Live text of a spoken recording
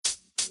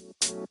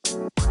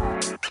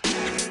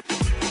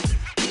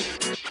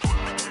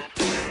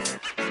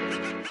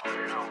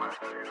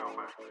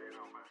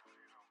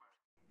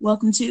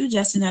Welcome to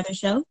Just Another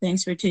Show.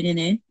 Thanks for tuning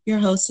in. Your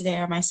hosts today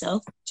are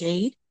myself,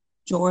 Jade,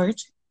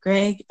 George,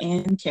 Greg,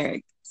 and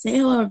Carrick. Say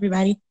hello,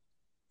 everybody.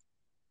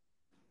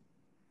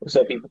 What's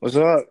up, people? What's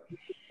up?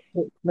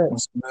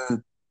 What's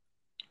good?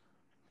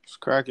 It's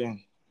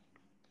cracking.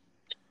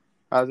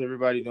 How's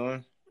everybody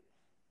doing?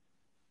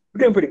 We're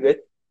doing pretty good.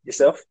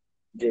 Yourself,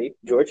 Jade,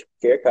 George,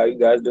 Carrick, how you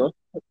guys doing?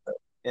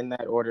 In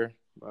that order,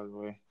 by the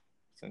way,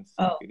 since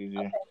Oh, it is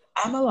easier. okay.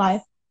 I'm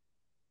alive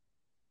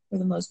for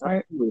the most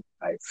part.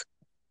 Nice.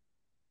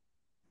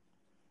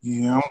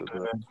 Yeah, I'm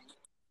good.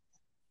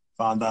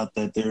 Found out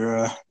that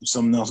there's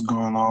something else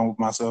going on with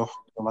myself.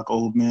 I feel like an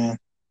old man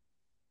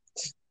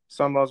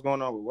Something else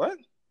going on with what?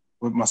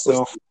 with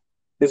myself.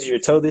 This is your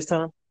toe this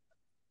time?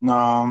 No,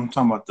 I'm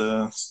talking about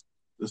the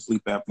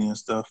sleep apnea and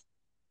stuff.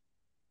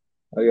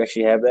 Oh, you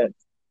actually have that?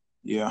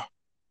 Yeah.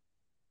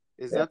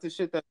 Is that the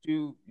shit that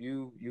you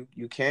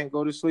can't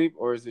go to sleep,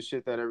 or is the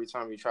shit that every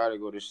time you try to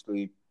go to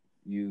sleep,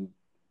 your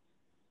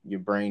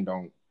brain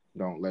don't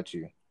let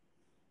you?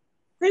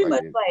 Pretty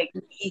much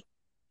he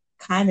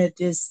kind of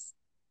just,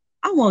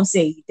 I won't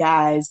say he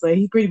dies, but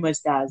he pretty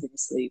much dies in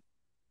his sleep.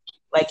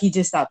 Like he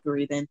just stopped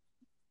breathing.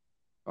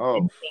 Oh,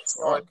 and he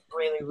snores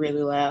really,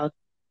 really loud.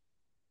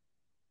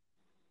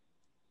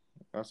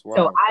 That's wild.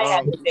 So I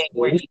have the thing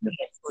where he can't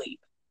sleep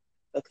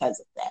because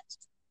of that.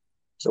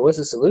 So what's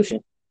the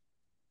solution?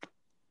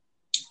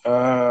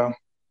 Giving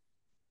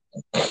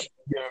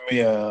me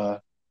an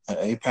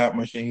APAP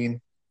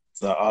machine.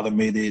 It's an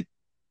automated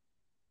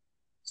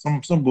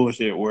some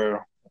bullshit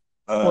where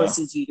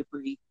Forces you to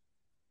breathe.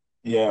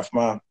 Yeah, if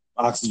my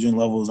oxygen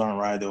levels aren't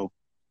right, they'll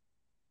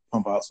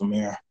pump out some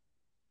air.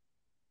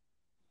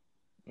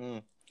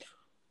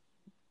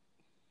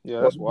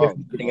 Yeah, that's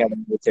wild. Getting out of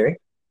the military.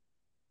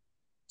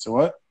 So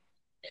what?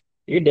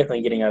 You're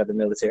definitely getting out of the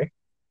military.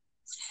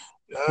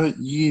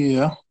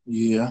 Yeah.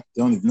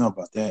 Don't even know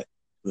about that,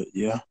 but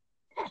yeah.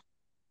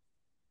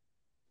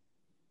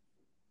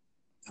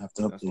 I have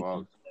to update. That's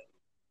wild.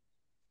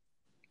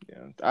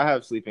 Yeah, I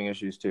have sleeping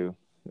issues too.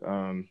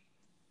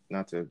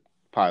 Not to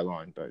pile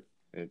on, but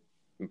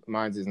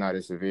mine's is not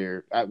as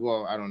severe. I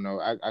don't know.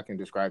 I can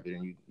describe it,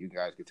 and you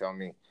guys can tell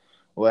me.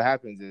 What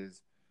happens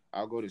is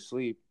I'll go to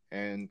sleep,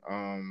 and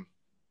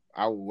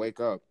I will wake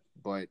up,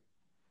 but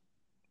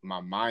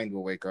my mind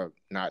will wake up,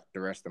 not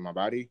the rest of my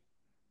body.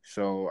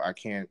 So I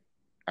can't.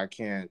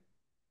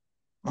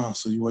 Oh,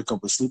 so you wake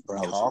up with sleep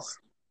paralysis? Talk.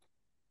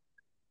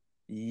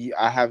 Yeah,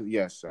 I have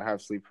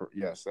sleep.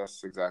 Yes,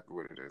 that's exactly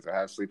what it is. I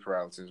have sleep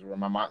paralysis where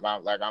my mind,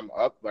 like I'm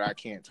up, but I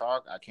can't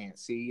talk. I can't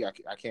see. I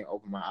can't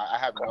open my. I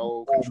have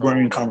no control.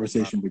 Brain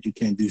conversation, but you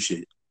can't do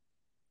shit.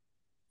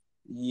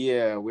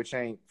 Yeah, which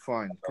ain't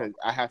fun because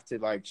I have to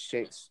like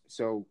shake.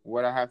 So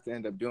what I have to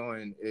end up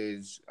doing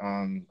is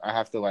I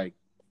have to like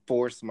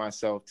force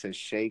myself to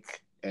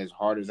shake as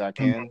hard as I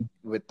can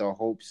with the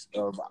hopes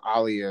of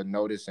Alia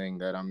noticing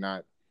that I'm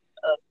not,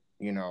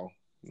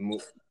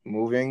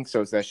 moving,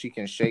 so that she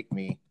can shake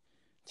me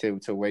to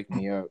wake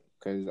me up.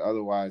 Because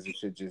otherwise, it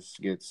should just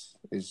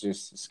it's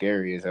just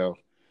scary as hell.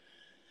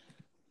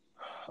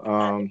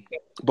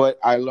 But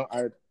I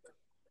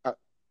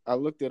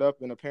looked it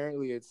up, and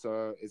apparently it's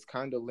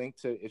kind of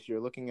linked to if you're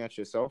looking at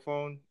your cell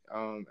phone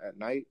at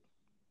night,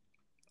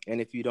 and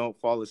if you don't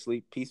fall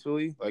asleep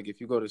peacefully, like if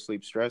you go to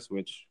sleep stressed,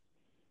 which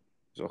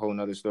is a whole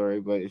nother story,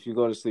 but if you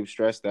go to sleep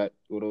stressed,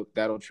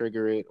 that'll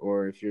trigger it.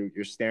 Or if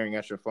you're staring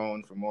at your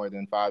phone for more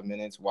than 5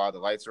 minutes while the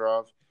lights are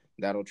off,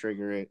 that'll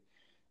trigger it.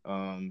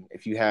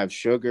 If you have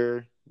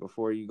sugar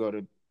before you go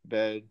to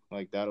bed,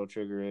 like that'll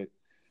trigger it.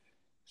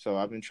 So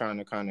I've been trying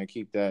to kind of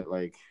keep that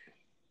like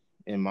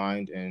in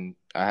mind, and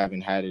I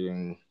haven't had it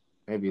in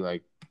maybe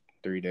like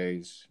 3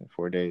 days,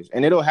 4 days,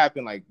 and it'll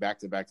happen like back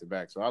to back to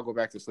back. So I'll go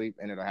back to sleep,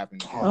 and it'll happen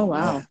again. Oh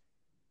wow!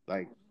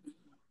 Like,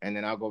 and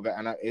then I'll go back,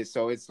 and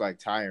it's like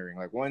tiring.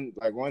 Like one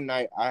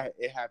night,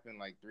 it happened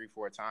like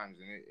 3-4 times,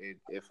 and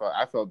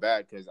I felt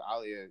bad because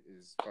Alia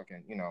is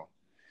fucking,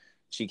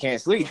 she can't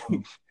sleep.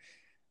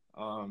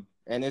 And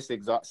it's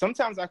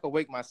sometimes I could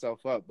wake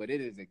myself up, but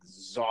it is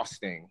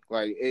exhausting.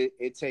 Like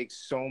it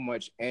takes so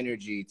much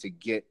energy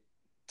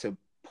to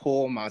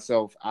pull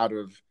myself out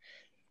of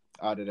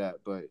that.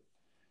 But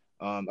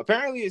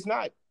apparently it's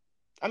not.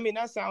 I mean,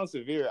 that sounds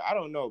severe. I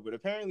don't know, but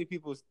apparently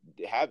people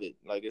have it.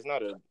 Like it's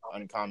not an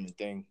uncommon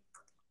thing.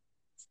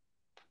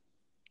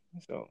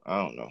 So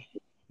I don't know,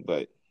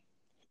 but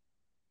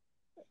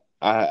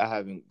I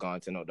haven't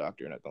gone to no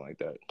doctor or nothing like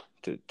that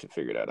to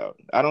figure that out.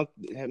 I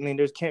mean,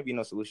 there can't be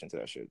no solution to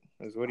that shit.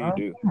 What do you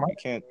do? You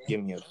can't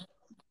give me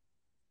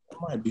There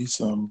might be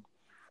some,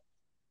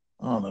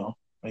 I don't know,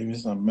 maybe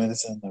some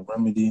medicine, a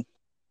remedy.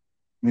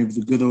 Maybe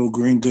the good old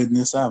green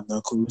goodness. I have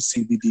no clue.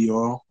 CBD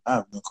oil. I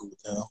have no clue what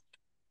the hell.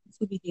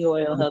 CBD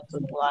oil helps a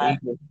lot.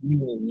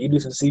 You do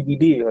some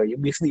CBD or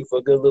you'll be asleep for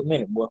a good little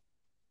minute, boy.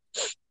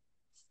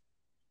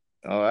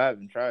 Oh, I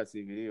haven't tried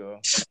CBD oil.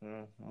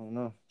 I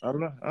don't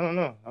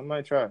know. I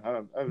might try. I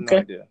have no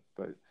idea.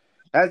 But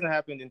Hasn't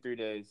happened in 3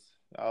 days.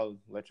 I'll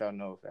let y'all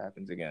know if it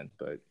happens again.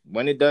 But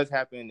when it does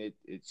happen, it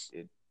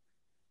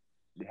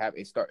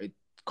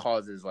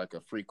causes like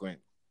a frequent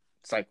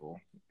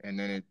cycle, and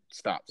then it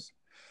stops.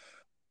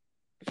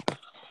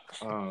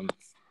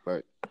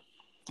 But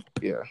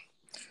yeah.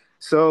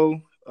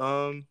 So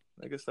I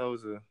guess that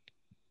was a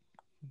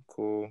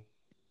cool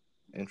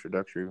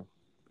introductory A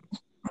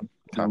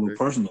topic. little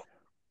personal.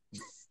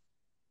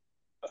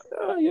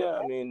 Yeah,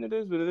 I mean it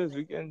is what it is.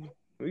 We getting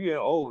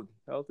old.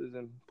 Health is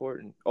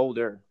important.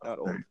 Older, not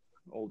old.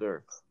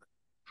 Older.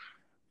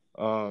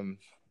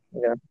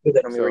 Yeah, put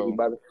that on me, Ricky So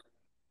Bobby.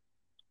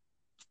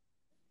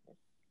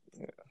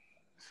 yeah.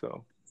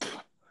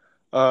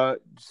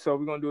 So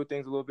we're gonna do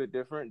things a little bit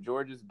different.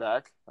 George is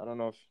back. I don't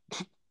know if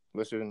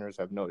listeners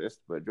have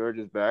noticed, but George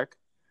is back.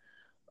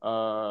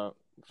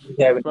 He's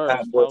having his hot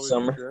First, boy how was your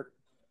summer. trip?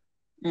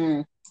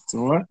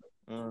 So what?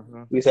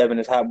 Mm-hmm. He's having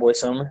his hot boy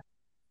summer.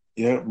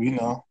 Yeah, we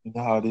know. You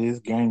know how it is.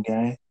 Gang,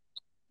 gang.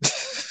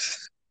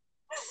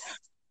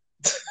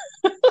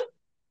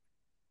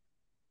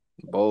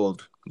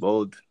 Bold.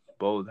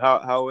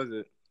 How was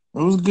it? It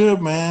was good,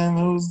 man.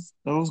 It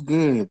was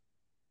good.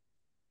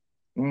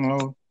 You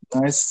know,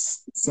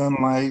 nice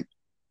sunlight.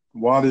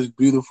 Water's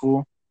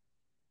beautiful.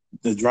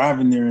 The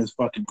driving there is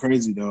fucking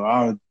crazy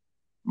though.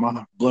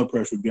 My blood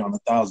pressure would be on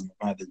 1,000 if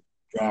I had to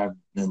drive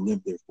and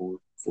live there for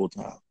full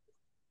time.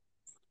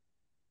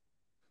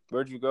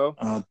 Where'd you go?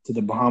 To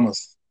the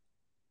Bahamas.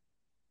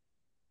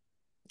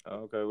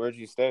 Okay, where'd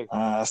you stay?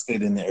 I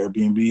stayed in the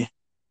Airbnb.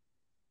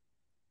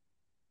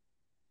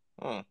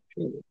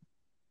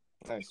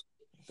 Nice.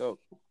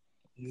 Dope.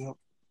 Yep.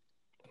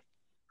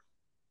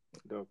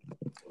 Dope.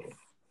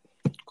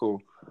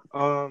 Cool.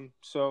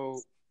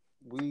 So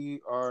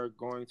we are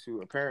going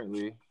to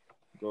apparently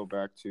go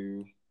back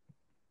to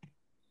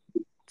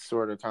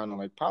sort of kind of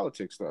like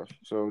politics stuff.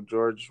 So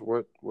George,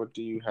 what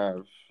do you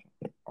have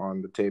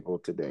on the table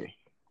today?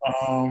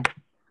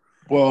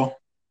 Well,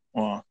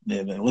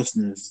 yeah, the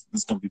listeners,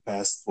 it's gonna be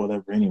past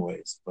whatever,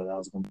 anyways. But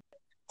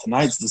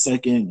tonight's the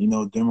second,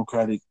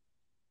 Democratic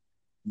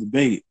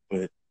debate,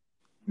 but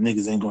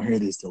niggas ain't gonna hear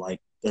this till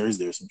like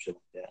Thursday or some shit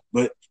like that.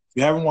 But if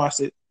you haven't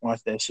watched it,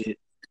 watch that shit.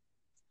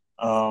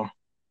 But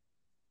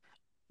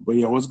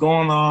yeah, what's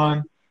going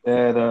on?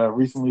 That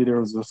recently there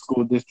was a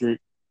school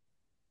district,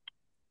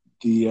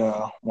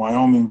 the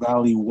Wyoming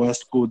Valley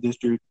West School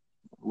District,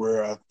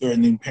 were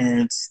threatening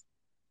parents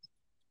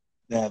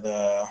that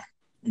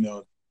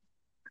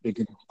they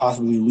could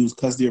possibly lose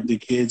custody of their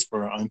kids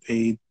for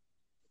unpaid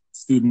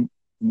student,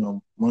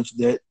 lunch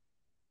debt.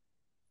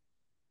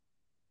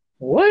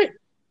 What?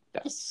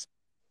 That's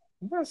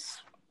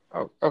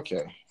oh,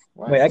 okay.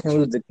 What? Wait, I can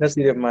lose the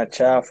custody of my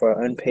child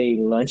for unpaid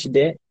lunch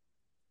debt?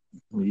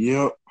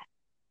 Yep.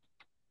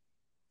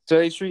 So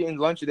they treating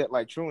lunch debt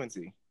like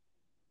truancy,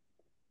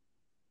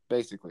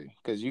 basically,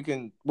 because you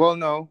can. Well,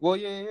 no. Well,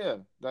 yeah.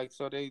 Like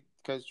so,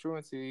 because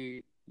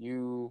truancy,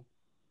 your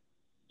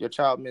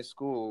child missed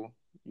school,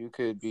 you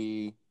could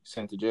be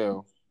sent to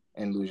jail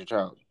and lose your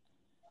child.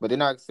 But they're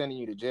not sending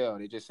you to jail.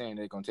 They're just saying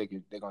they're gonna take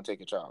you. They're gonna take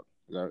your child.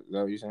 Is that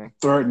what you're saying?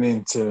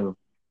 Threatening to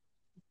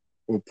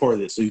report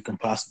it so you can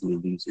possibly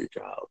lose your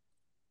child.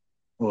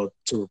 Well,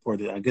 to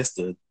report it, I guess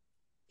the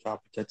Child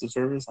Protective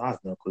Service. I have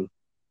no clue,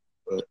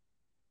 but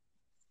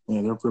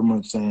yeah, they're pretty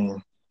much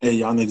saying, "Hey,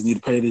 y'all niggas need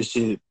to pay this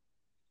shit,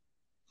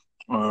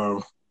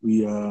 or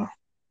we gonna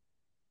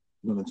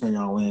turn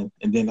y'all in."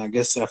 And then I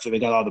guess after they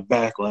got all the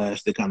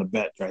backlash, they kind of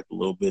backtracked a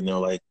little bit, and they're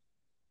like,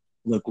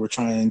 "Look, we're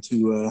trying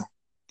to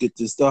get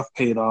this stuff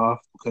paid off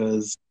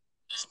because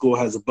school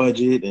has a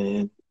budget,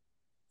 and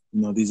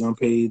these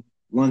unpaid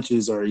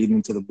lunches are eating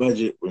into the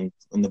budget when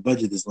the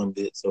budget is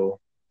limited. So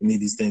we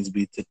need these things to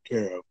be taken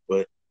care of."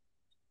 But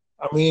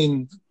I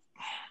mean,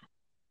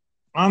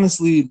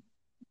 honestly,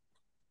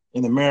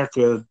 in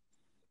America,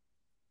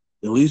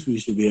 the least we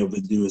should be able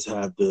to do is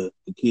have the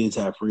kids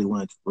have free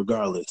lunch,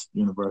 regardless,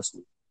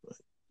 universally.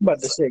 I'm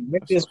about to say,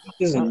 make this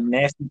a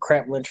nasty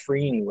crap lunch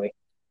free anyway.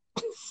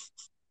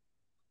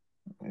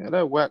 Yeah,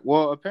 that whack.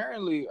 Well,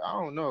 apparently, I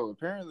don't know.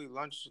 Apparently,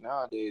 lunch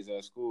nowadays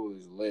at school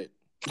is lit.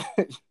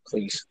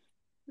 Please.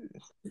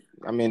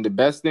 I mean, the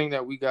best thing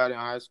that we got in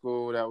high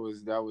school that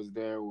was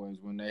there was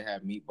when they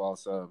had meatball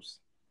subs.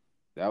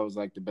 That was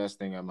like the best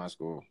thing at my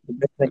school. The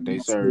best But thing they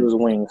in school served was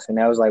wings, and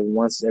that was like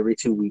once every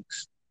 2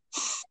 weeks.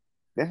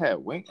 They had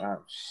wings.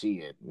 Oh,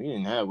 shit, we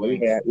didn't have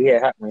wings. We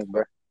had hot wings,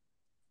 bro.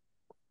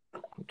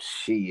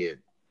 Shit.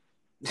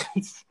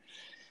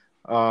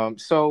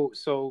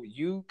 So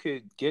you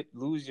could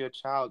lose your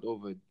child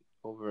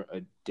over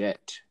a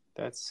debt.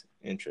 That's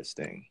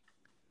interesting.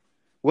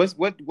 What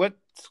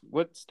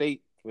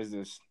state was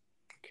this?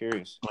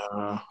 Curious.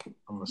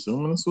 I'm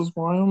assuming this was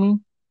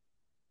Wyoming.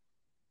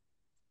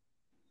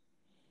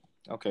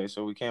 Okay,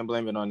 so we can't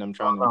blame it on them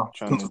trying to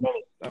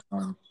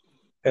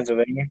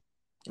Pennsylvania.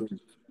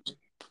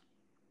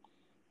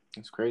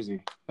 That's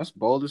crazy. That's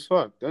bold as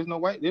fuck. There's no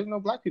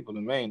black people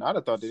in Maine. I'd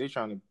have thought that they're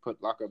trying to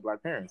lock up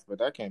black parents, but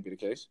that can't be the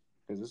case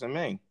because it's in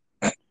Maine.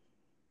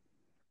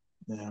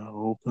 Yeah,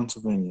 old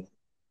Pennsylvania.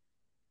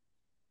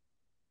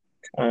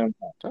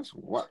 That's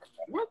what?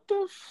 What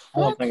the I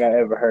don't fuck? think I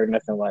ever heard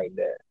nothing like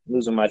that.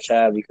 Losing my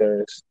child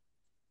because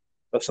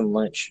of some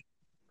lunch.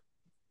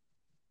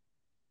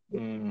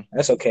 Mm,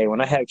 That's okay.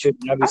 When I have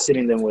children, I'll be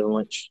sitting them with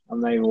lunch.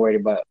 I'm not even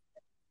worried about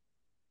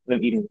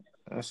them eating.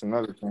 that's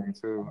another thing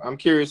too. I'm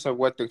curious of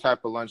what the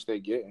type of lunch they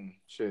getting.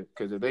 Shit,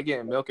 because if they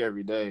getting milk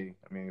every day,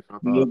 I mean, fuck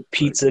off. Milk,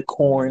 pizza,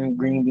 corn,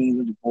 green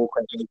beans, bull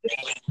crap.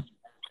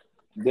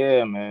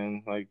 Yeah,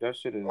 man. Like that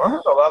shit is. I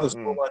heard a lot of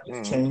school Mm,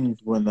 lunches mm.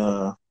 changed when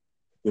the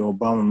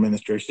Obama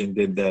administration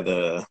did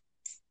that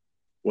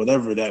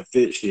whatever that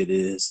fit shit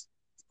is.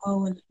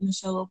 Oh, and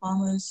Michelle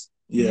Obama's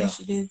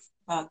initiative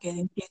about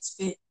getting kids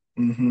fit.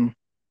 Mm-hmm.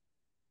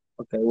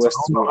 Okay, So I what's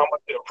don't know how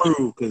much they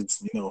approved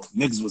because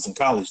niggas was in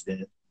college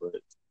then, but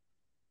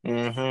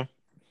Mm-hmm.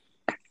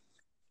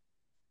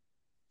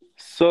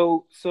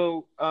 So,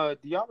 do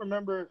y'all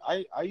remember?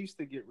 I used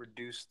to get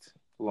reduced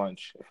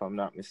lunch, if I'm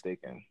not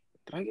mistaken.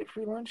 Did I get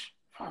free lunch?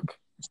 Fuck.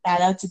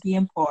 Shout out to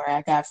being poor.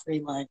 I got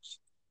free lunch.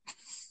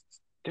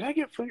 Did I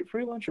get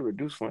free lunch or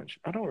reduced lunch?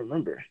 I don't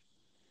remember.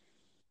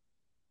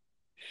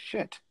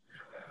 Shit.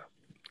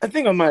 I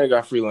think I might have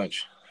got free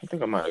lunch. this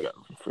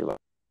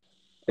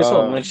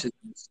whole lunch is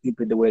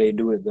stupid the way they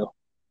do it though.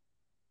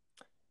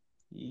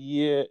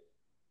 Yeah.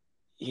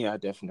 Yeah, I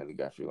definitely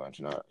got free lunch.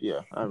 No,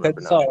 yeah, I Because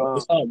remember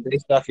it's all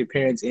based off your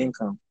parents'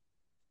 income.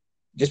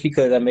 Just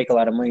because I make a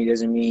lot of money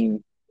doesn't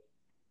mean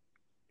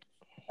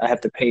I have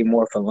to pay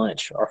more for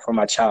lunch or for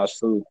my child's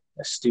food.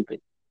 That's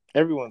stupid.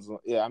 I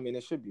mean,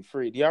 it should be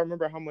free. Do y'all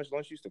remember how much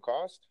lunch used to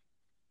cost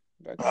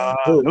back then?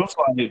 it was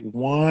like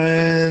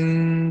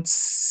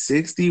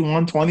 160,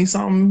 120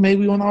 something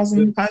maybe when I was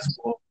in high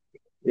school.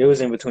 It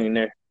was in between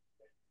there.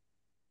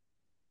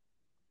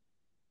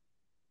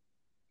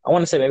 I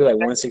want to say maybe like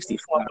 165.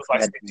 It was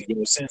like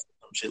 62 cents or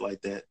some shit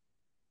like that.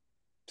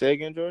 Say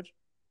again, George.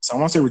 So I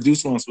want to say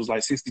reduced ones was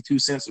like 62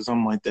 cents or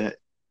something like that.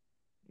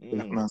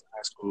 Back when I was in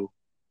high school.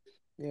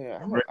 Yeah,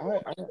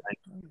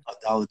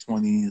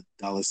 $1.20,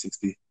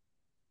 $1.60.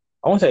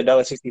 I want to say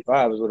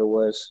 $1.65 is what it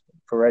was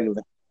for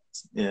regular.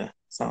 Yeah,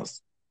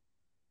 sounds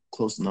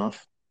close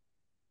enough.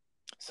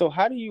 So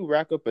how do you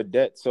rack up a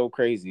debt so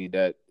crazy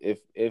that I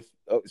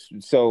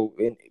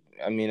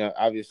mean,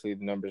 obviously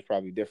the number is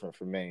probably different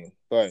for Maine,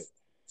 but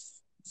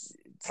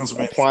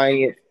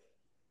applying it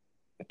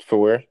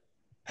for where?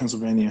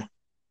 Pennsylvania.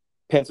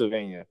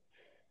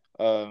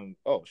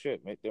 Oh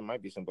shit, there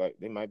might be some black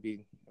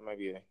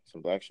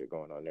shit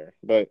going on there.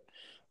 But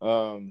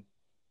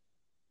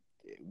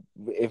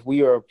if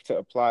we are to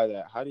apply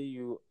that, how do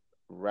you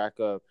rack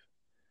up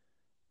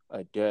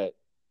a debt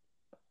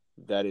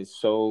that is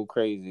so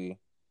crazy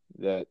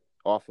that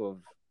off of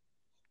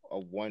a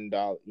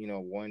 $1,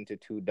 $1 to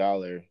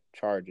 $2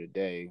 charge a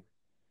day?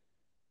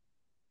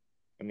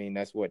 I mean,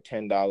 that's what,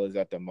 $10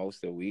 at the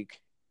most a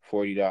week,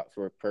 $40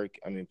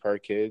 per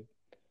kid.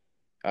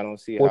 I don't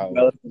see how. $40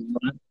 a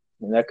month,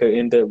 and that could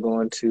end up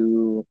going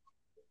to.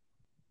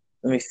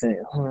 Let me think.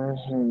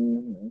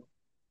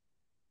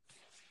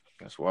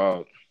 That's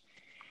wild.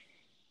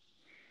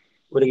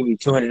 Would it give you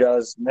 $200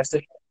 a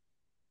semester?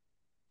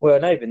 Well,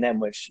 not even that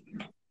much.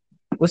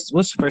 What's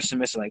the first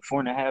semester like?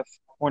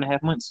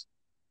 4.5 months.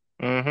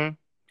 Mm-hmm.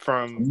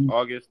 From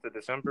August to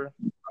December.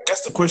 I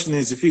guess the question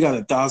is, if you got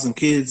 1,000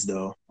 kids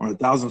though, or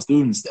 1,000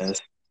 students, and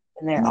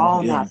they're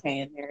all not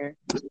paying their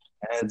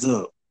adds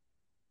up.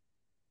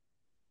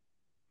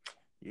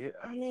 Yeah,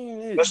 I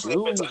mean, especially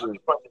if it's a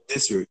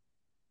district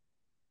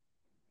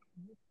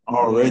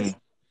already.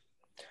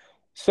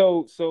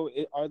 So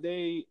are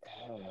they?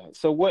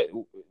 So what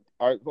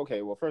are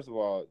okay? Well, first of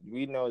all,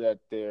 we know that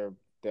the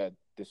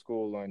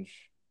school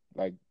lunch,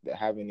 like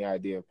having the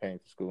idea of paying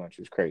for school lunch,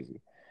 is crazy.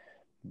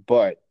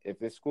 But if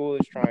the school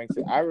is trying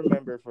to, I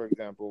remember, for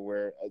example,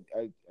 where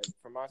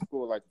for my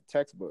school, like the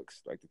textbook,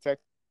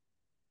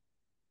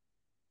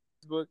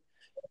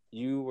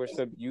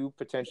 you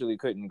potentially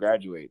couldn't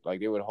graduate.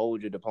 Like they would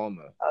hold your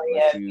diploma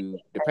unless you,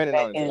 depending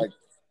on it, like,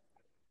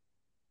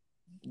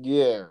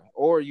 yeah,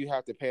 or you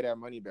have to pay that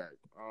money back,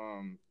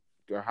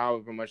 or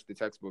however much the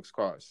textbooks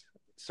cost.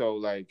 So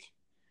like,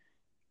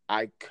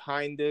 I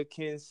kind of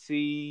can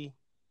see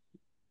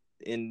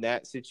in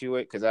that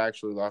situation, because I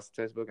actually lost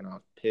the textbook and I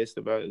was pissed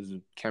about it. It was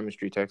a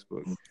chemistry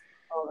textbook.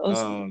 Oh, those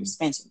are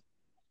expensive.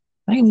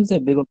 I can use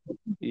that big old.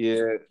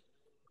 Yeah.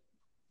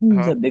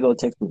 Use that big old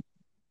textbook.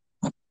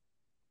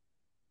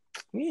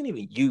 We didn't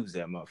even use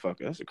that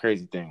motherfucker. That's a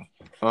crazy thing.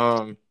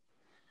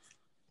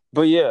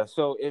 But yeah,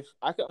 so if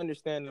I could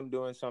understand them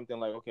doing something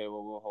like, okay,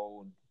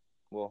 well,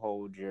 we'll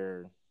hold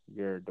your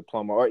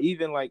diploma, or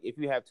even like if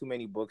you have too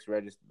many books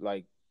registered,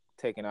 like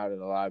taken out of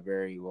the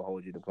library, we'll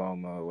hold your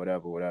diploma, or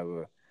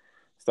whatever,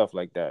 stuff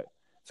like that.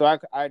 So I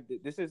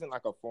this isn't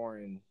like a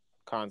foreign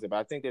concept.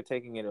 I think they're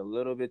taking it a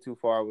little bit too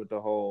far with the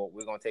whole,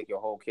 we're gonna take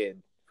your whole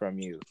kid from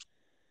you,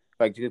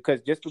 like because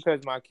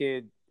my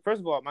kid, first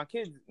of all, my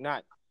kid's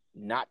not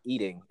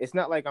eating. It's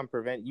not like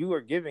you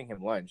are giving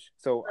him lunch,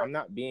 so I'm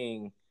not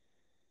being.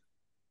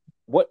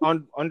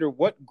 Under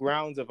what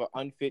grounds of an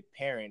unfit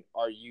parent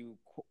are you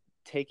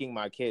taking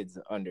my kids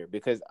under?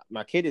 Because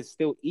my kid is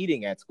still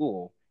eating at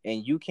school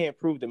and you can't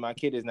prove that my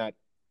kid is not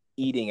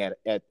eating at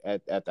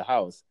the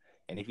house,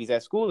 and if he's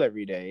at school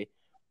every day,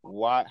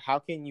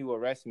 how can you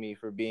arrest me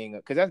for being,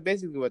 because that's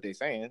basically what they're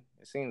saying.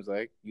 It seems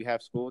like you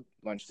have school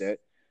lunch debt.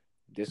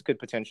 This could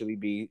potentially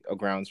be a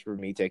grounds for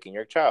me taking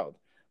your child,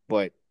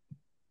 but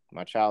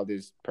my child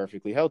is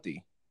perfectly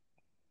healthy.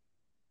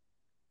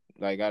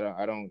 Like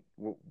I don't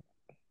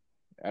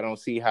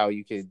see how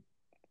you could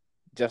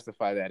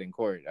justify that in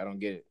court. I don't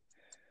get it.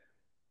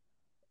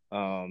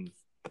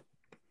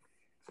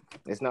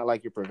 It's not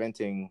like you're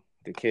preventing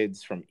the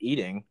kids from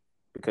eating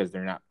because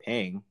they're not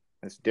paying.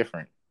 That's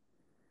different.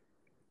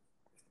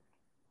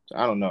 So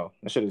I don't know.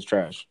 That shit is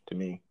trash to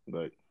me,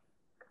 but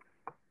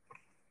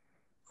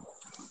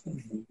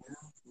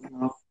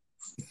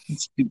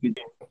Stupid.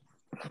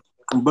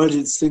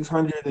 Budget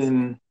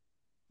 $686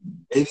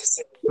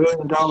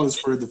 billion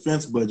for a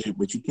defense budget,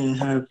 but you can't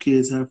have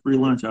kids have free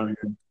lunch out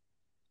here.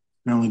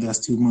 Apparently, that's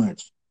too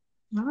much.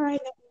 All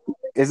right.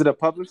 Is it a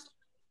public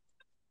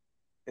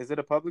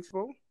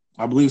school?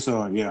 I believe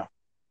so. Yeah.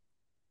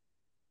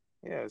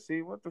 Yeah.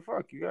 See, what the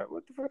fuck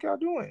y'all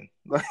doing?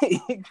 Like,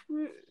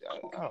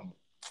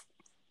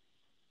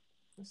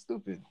 it's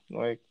stupid.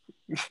 Like,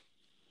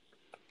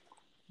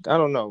 I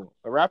don't know.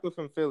 A rapper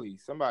from Philly,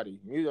 somebody,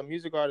 a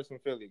music artist from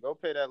Philly, go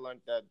pay that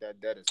lunch, that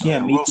debt. Yeah,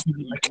 Meek,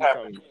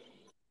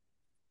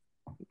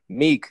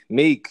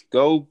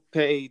 go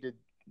pay the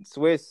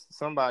Swiss.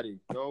 Somebody,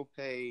 go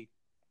pay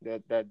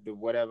that the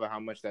whatever, how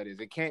much that is.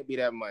 It can't be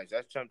that much.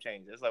 That's chump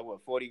change. That's like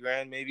what, 40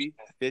 grand, maybe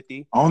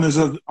 50. Owner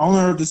of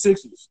the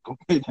Sixers, go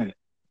pay that.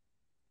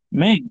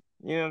 Man.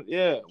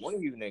 Yeah, one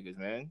of you niggas,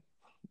 man.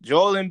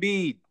 Joel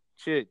Embiid,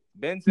 shit.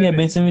 Ben Simmons. Yeah,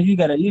 Ben Simmons, you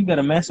got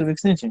a massive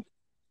extension.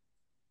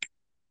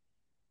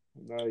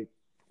 Like,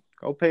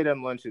 go pay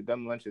them lunches,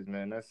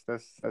 man.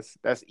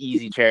 That's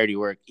easy charity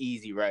work,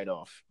 easy write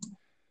off.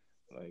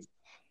 Like,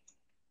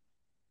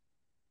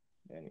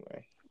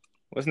 anyway,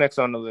 what's next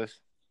on the list?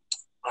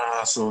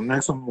 So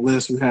next on the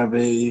list we have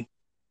a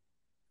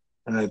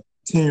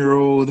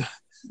 10-year-old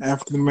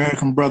African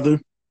American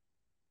brother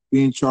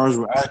being charged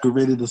with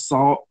aggravated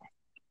assault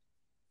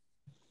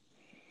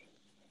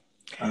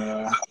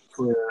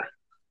for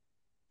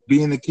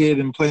being a kid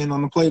and playing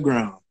on the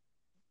playground.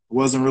 It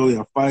wasn't really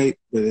a fight,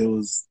 but it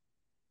was.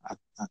 I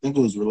think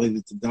it was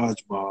related to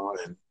dodgeball,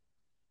 and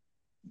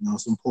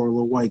some poor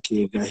little white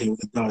kid got hit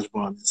with a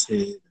dodgeball in his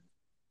head.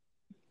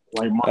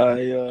 White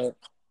mom.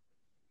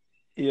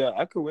 Yeah,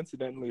 I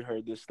coincidentally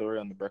heard this story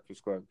on the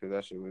Breakfast Club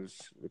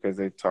because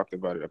they talked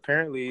about it.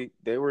 Apparently,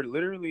 they were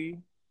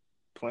literally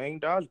playing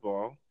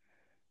dodgeball.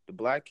 The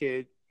black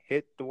kid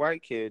hit the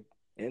white kid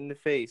in the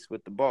face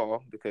with the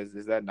ball, because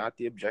is that not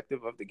the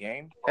objective of the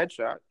game?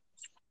 Headshot.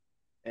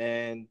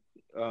 And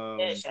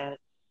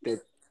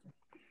the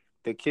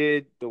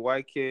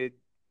white kid,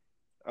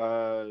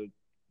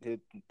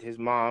 his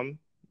mom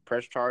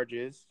pressed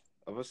charges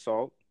of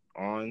assault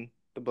on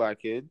the black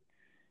kid,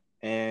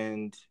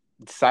 and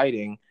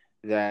citing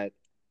that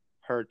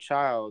her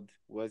child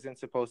wasn't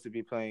supposed to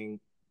be playing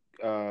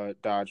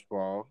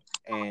dodgeball,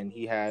 and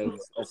he has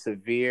a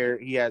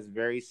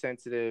very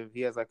sensitive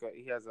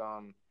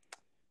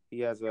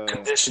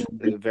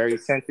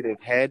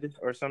head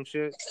or some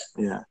shit.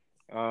 Yeah.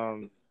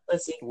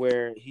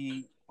 Where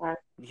he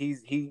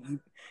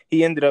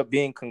ended up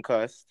being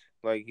concussed.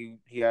 Like he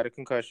had a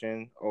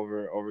concussion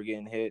over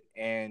getting hit,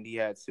 and he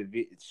had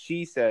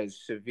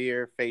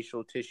severe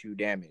facial tissue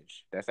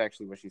damage. That's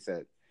actually what she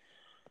said.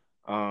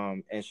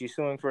 And she's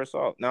suing for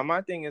assault. Now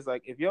my thing is,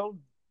 like,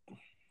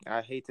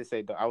 I hate to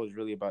say that I was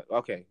really about,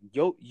 okay,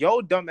 yo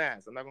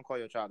dumbass, I'm not gonna call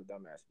your child a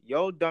dumbass.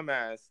 Yo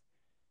dumbass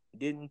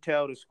didn't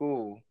tell the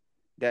school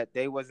that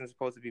they wasn't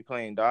supposed to be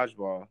playing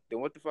dodgeball.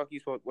 Then what the fuck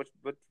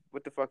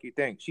what the fuck you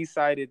think? She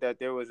cited that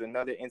there was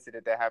another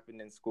incident that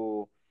happened in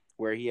school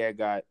where he had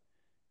got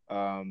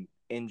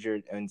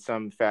injured in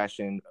some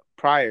fashion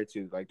prior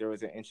to, like, there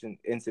was an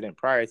incident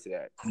prior to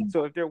that.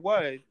 So if there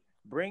was,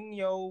 bring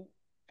your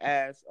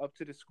ass up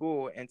to the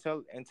school and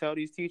tell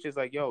these teachers,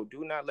 like, yo,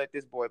 do not let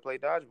this boy play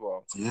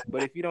dodgeball. Yeah.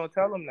 But if you don't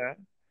tell them that,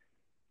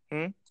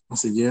 I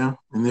said, yeah.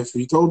 And if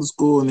you told the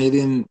school and they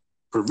didn't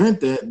prevent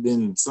that,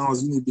 then it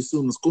sounds you need to be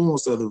suing the school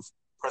instead of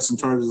pressing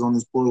charges on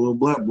this poor little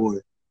black boy.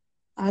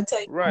 I'll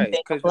tell you, right?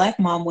 A black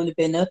mom wouldn't have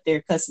been up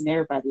there cussing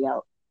everybody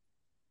out.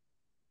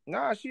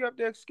 Nah, she up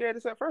there scared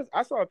as at first.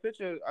 I saw a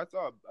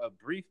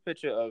brief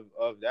picture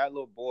of that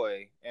little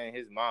boy and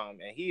his mom,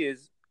 and he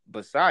is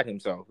beside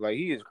himself. Like,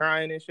 he is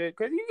crying and shit,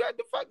 because you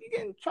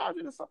getting charged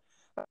with assault.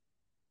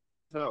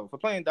 So for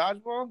playing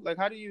dodgeball, like,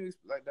 how do you,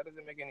 like, that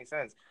doesn't make any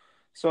sense.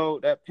 So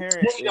that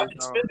parent he got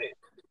suspended.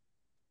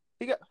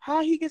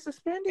 How he get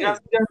suspended? He got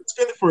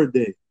suspended for a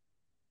day.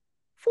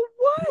 For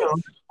what?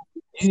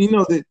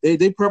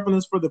 They prepping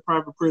us for the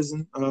private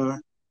prison.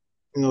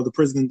 The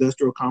prison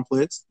industrial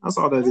complex. That's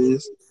all that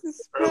is.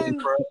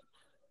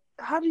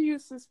 How do you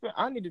suspend?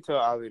 I need to tell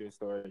Ali this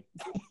story.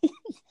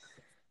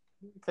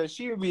 Because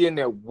she would be in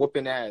there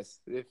whooping ass.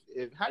 If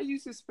how you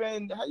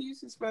suspend a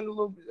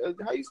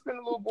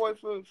little boy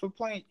for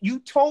playing? You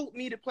told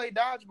me to play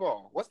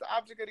dodgeball. What's the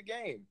object of the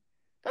game?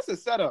 That's a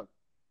setup.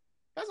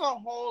 That's a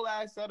whole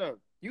ass setup.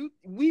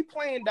 We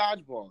playing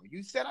dodgeball.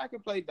 You said I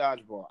could play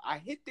dodgeball. I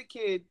hit the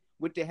kid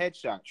with the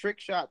headshot, trick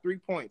shot, 3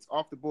 points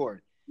off the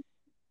board,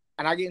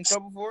 and I get in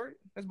trouble for it.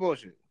 That's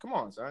bullshit. Come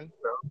on, son.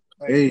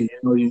 Hey,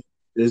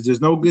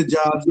 there's no good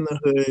jobs in the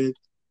hood.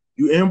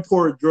 You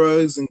import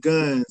drugs and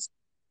guns,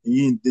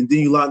 and then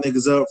you lock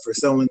niggas up for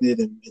selling it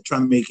and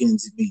trying to make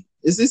ends meet.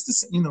 It's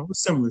this,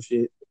 similar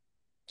shit.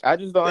 I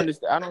just don't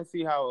understand. I don't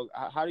see how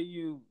do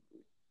you.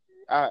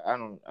 I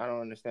don't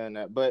understand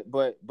that. But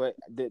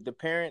the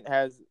parent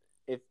has,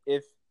 if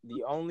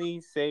the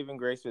only saving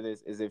grace for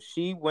this is if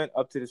she went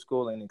up to the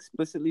school and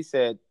explicitly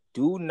said,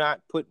 "Do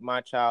not put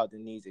my child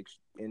in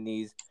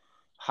these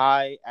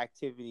high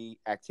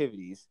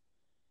activities,"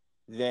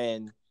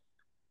 then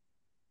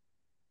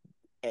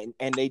and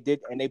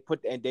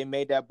they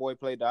made that boy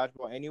play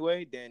dodgeball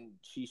anyway, then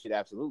she should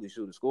absolutely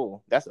sue the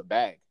school. That's a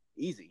bag.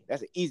 Easy.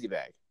 That's an easy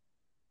bag.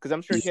 Because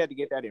I'm sure she had to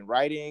get that in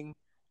writing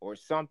or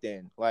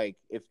something. Like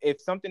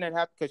if something had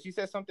happened, because she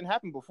said something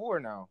happened before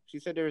now. She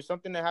said there was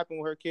something that happened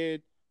with her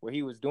kid where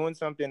he was doing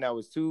something that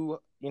was too,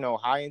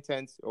 high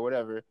intense or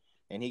whatever,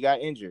 and he got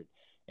injured.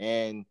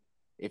 And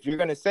if you're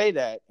gonna say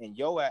that, and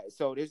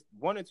so there's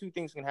one or two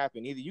things can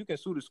happen. Either you can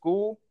sue the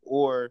school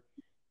or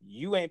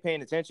you ain't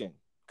paying attention,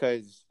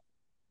 because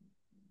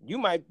you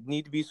might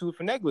need to be sued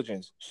for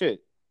negligence.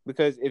 Shit.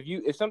 Because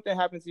if something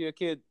happens to your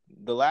kid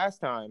the last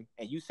time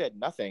and you said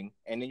nothing,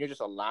 and then you're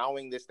just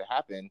allowing this to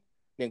happen,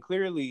 then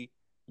clearly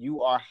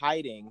you are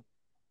hiding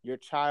your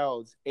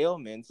child's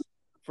ailments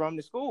from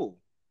the school,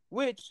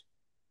 which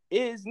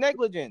is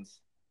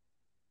negligence.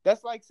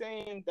 That's like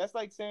saying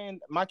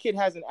my kid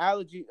has an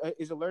allergy,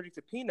 is allergic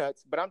to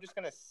peanuts, but I'm just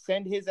gonna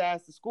send his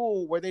ass to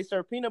school where they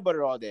serve peanut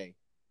butter all day.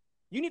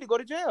 You need to go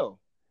to jail.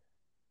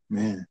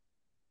 Man,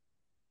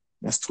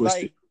 that's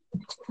twisted.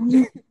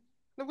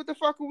 What the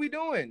fuck are we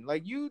doing?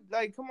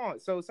 Come on.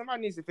 So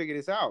somebody needs to figure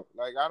this out.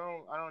 I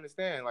don't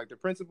understand. Like the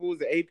principals,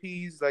 the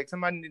APs, like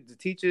somebody, the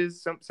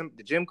teachers,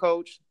 the gym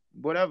coach,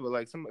 whatever,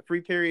 like some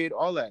free period,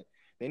 all that.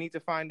 They need to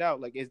find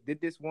out,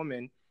 did this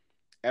woman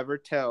ever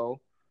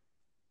tell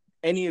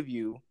any of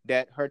you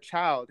that her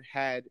child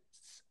had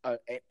an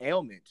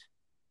ailment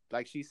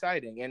like she's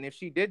citing? And if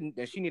she didn't,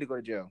 then she need to go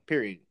to jail,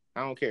 period.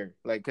 I don't care.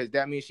 Because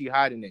that means she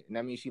hiding it, and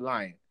that means she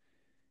lying.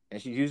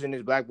 And she's using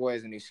this black boy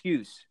as an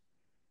excuse.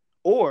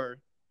 Or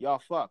y'all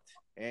fucked,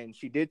 and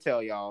she did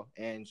tell y'all,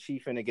 and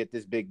she finna get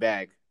this big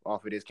bag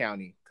off of this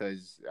county.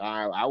 Because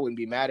I wouldn't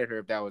be mad at her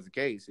if that was the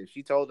case. If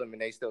she told them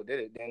and they still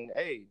did it, then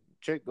hey,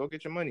 chick, go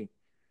get your money.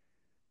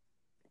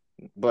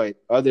 But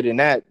other than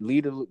that,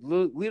 lead a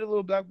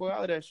little black boy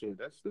out of that shit.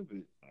 That's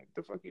stupid. Like, what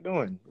the fuck you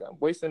doing? I'm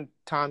wasting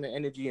time and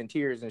energy and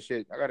tears and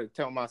shit. I gotta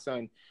tell my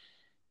son,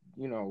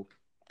 the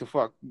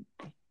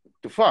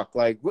fuck,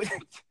 like what?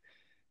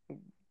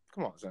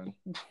 Come on, son.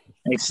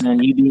 Hey,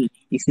 son, you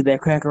see that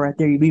cracker right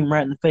there? You beat him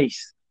right in the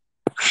face.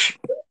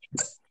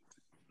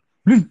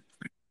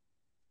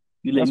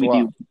 You let me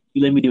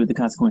deal with the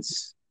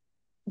consequences.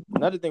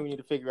 Another thing we need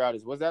to figure out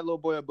is, was that little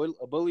boy a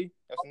bully?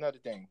 That's another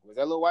thing. Was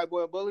that little white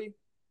boy a bully?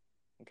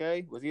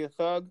 Okay, was he a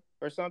thug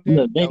or something?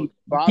 Look, they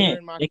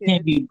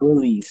can't be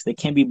bullies. They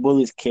can't be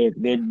bullies, kid.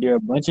 There are a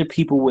bunch of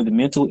people with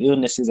mental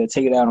illnesses that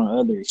take it out on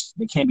others.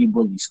 They can't be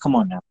bullies. Come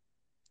on now.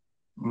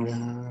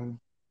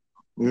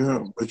 Yeah,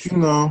 but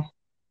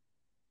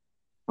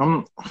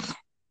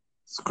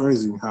it's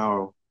crazy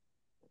how,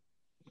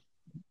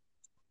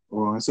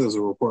 it says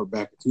a report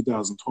back in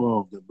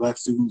 2012 that black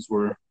students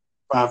were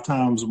 5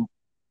 times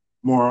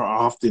more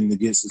often to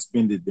get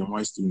suspended than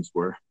white students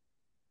were.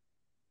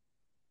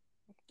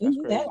 That's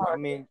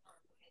crazy.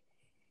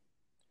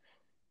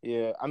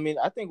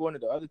 I think one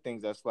of the other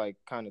things that's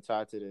kind of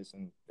tied to this,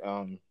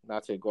 and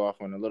not to go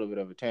off on a little bit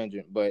of a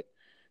tangent, but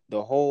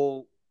the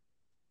whole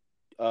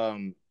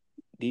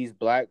these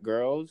black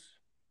girls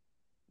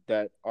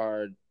that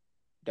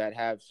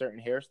have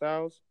certain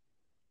hairstyles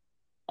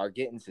are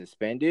getting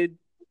suspended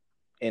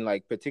in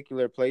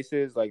particular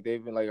places. They've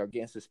been are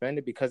getting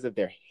suspended because of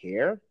their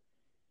hair.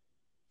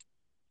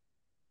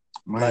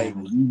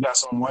 Man, you got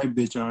some white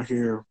bitch out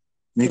here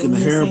making the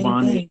hair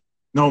bonnet.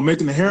 No,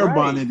 making the hair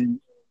bonnet, and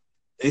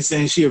they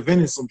saying she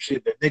invented some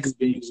shit that niggas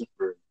been using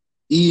for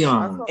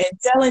eons.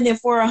 And selling it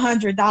for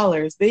 $100.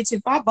 Bitch,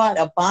 if I bought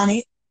a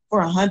bonnet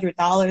for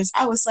 $100,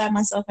 I would slap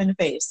myself in the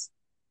face.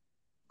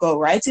 Go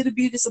right to the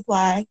beauty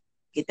supply,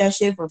 get that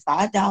shit for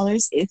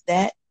 $5, if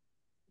that.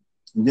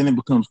 And then it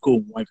becomes cool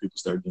when white people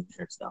start doing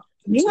hairstyle.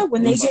 Yeah,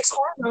 when they get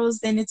cornrows,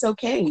 then it's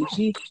okay.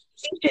 She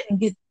shouldn't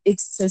get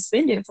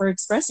suspended for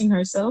expressing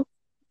herself.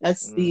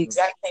 That's the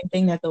exact same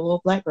thing that the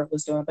little black girl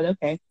was doing, but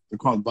okay. They're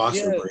called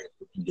boxer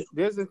braids.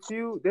 There's a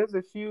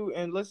few,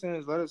 and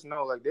listeners, let us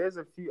know. There's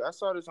a few. I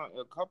saw this on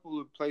a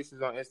couple of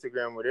places on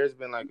Instagram where there's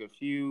been a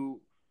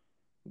few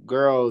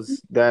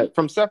girls that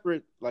from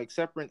separate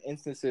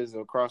instances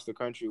across the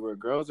country where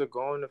girls are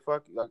going to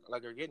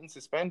are getting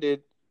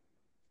suspended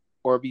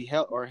or being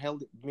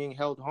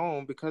held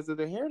home because of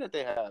the hair that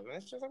they have. And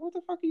it's just what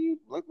the fuck are you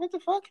what the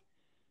fuck?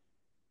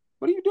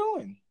 What are you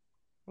doing?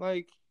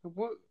 What?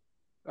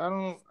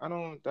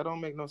 That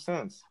don't make no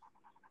sense.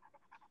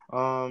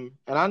 And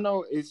I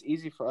know it's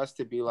easy for us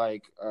to be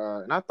like,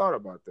 and I thought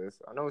about this.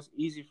 I know it's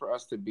easy for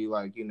us to be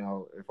like,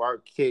 if our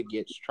kid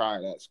gets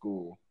tried at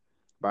school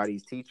by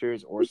these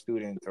teachers or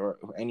students or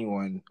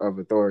anyone of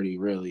authority,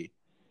 really,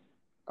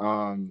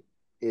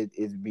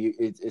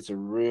 it's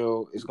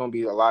going to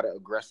be a lot of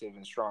aggressive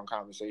and strong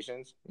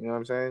conversations. You know what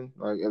I'm saying?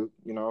 Like,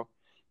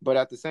 but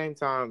at the same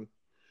time,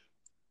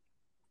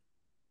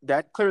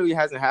 that clearly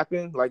hasn't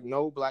happened. Like,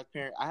 no black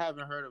parent, I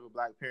haven't heard of a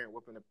black parent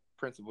whooping a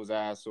principal's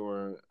ass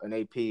or an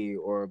AP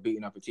or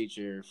beating up a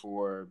teacher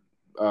for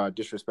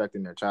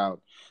disrespecting their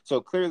child.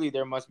 So clearly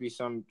there must be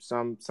some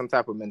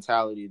type of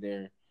mentality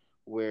there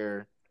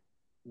where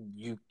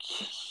you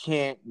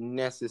can't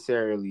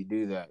necessarily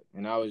do that.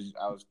 And I was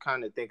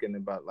kind of thinking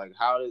about, like,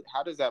 how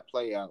does that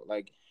play out?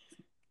 Like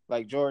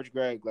George,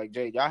 Greg, like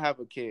Jay, y'all have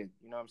a kid,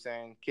 you know what I'm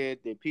saying? Kid,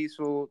 they're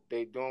peaceful,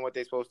 they doing what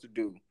they're supposed to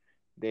do.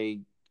 They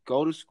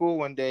go to school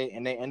one day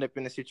and they end up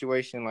in a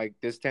situation like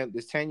this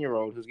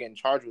 10-year-old who's getting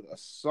charged with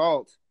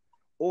assault,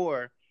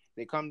 or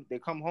they come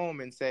home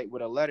and say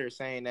with a letter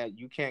saying that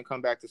you can't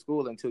come back to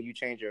school until you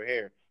change your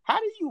hair. How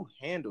do you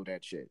handle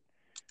that shit?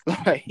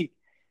 Like,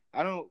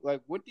 I don't,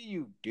 like, what do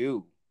you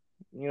do?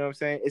 You know what I'm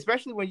saying?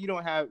 Especially when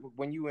you're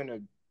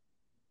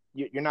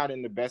not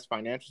in the best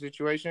financial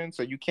situation,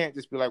 so you can't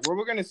just be like, well,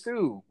 we're gonna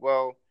sue.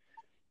 Well,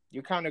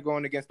 you're kind of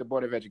going against the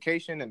Board of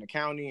Education and the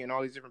county and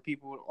all these different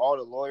people, all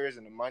the lawyers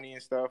and the money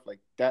and stuff like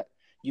that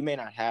you may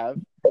not have.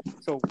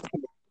 So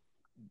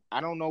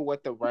I don't know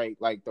what the right,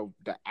 like, the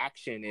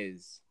action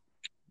is,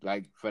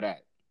 like, for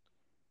that.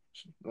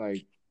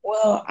 Like,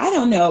 well, I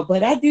don't know,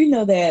 but I do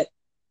know that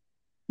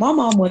my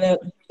mom went up,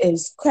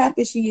 as crap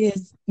as she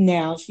is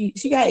now. She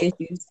got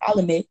issues, I'll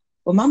admit,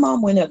 but my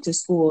mom went up to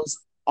schools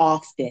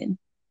often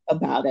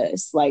about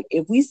us. Like,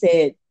 if we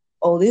said,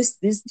 oh, this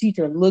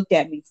teacher looked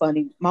at me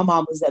funny, my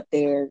mom was up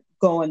there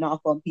going off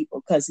on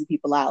people, cussing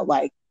people out,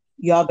 like,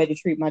 y'all better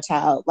treat my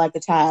child like a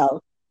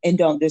child and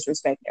don't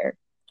disrespect her.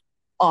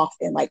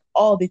 Often, like,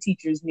 all the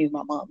teachers knew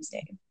my mom's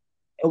name,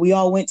 and we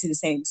all went to the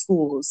same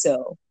school.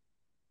 So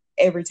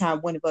every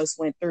time one of us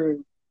went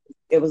through,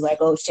 it was like,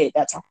 oh shit,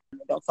 that's her.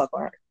 Don't fuck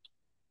with her.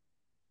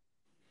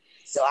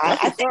 So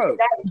I think that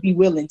I would be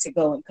willing to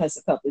go and cuss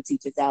a couple of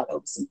teachers out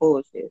over some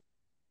bullshit,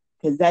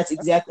 because that's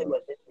exactly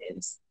what this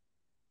is.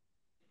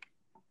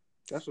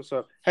 That's what's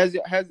up. Has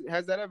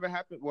that ever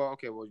happened? Well,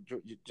 okay. Well,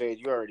 Jade,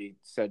 you already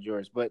said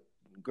yours, but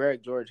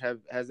Greg, George,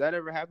 has that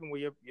ever happened where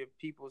your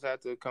peoples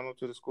had to come up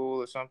to the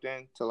school or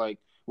something to, like,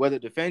 whether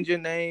defend your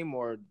name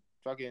or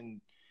fucking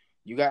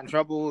you got in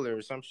trouble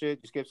or some shit,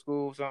 you skipped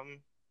school or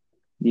something?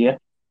 Yeah.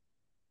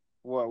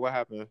 What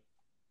happened?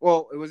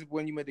 Well, it was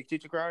when you made the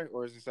teacher cry,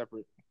 or is it a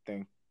separate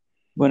thing?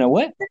 When a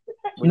what?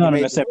 When no,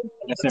 that's separate.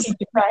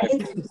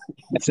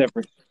 That's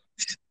separate.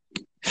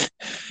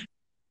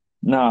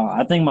 No,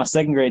 I think my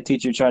second grade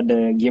teacher tried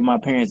to get my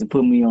parents to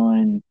put me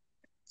on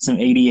some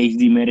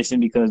ADHD medicine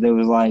because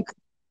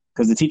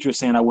the teacher was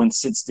saying I wouldn't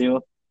sit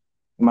still.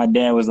 My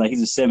dad was like,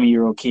 he's a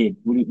 7-year-old kid.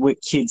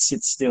 What kid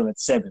sits still at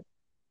 7?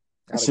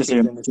 Sit there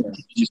and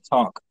just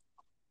talk.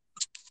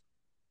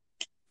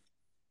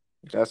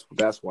 That's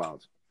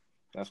wild.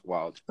 That's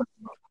wild.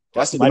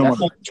 That's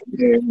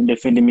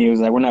defending me. It was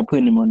like, we're not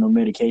putting him on no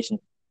medication.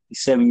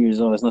 He's 7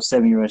 years old. There's no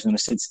 7-year-old going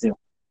to sit still.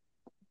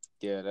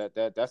 Yeah,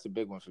 that's a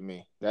big one for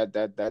me. That's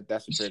a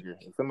trigger.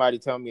 If somebody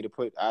tell me to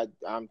put,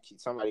 I'm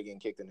somebody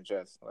getting kicked in the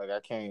chest. Like, I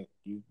can't.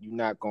 You're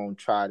not gonna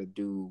try to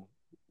do.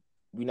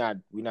 We're not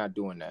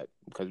doing that,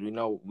 because we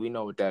know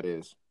what that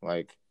is.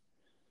 Like,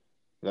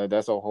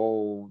 that's a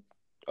whole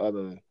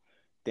other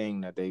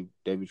thing that they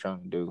be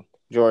trying to do.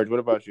 George, what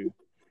about you?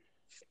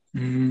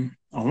 I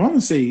want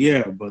to say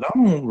yeah, but I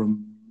don't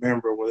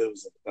remember what it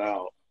was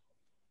about.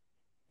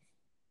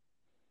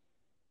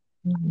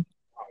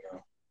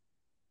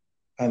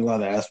 I had a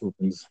lot of ass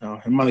whoopings. I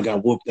might have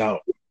got whooped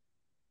out.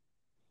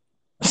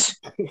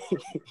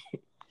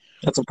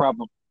 That's a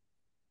problem.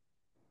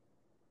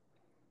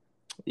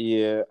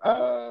 Yeah.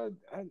 My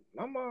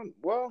mom.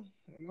 Well,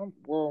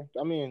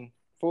 I mean,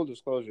 full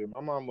disclosure,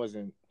 my mom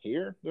wasn't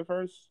here the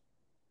first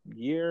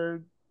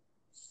year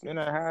and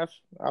a half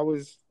I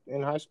was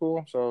in high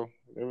school, so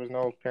there was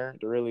no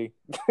parent to really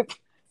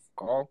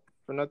call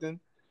for nothing.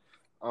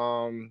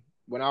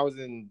 When I was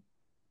in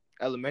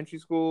elementary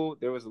school,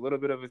 there was a little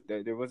bit of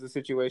there was a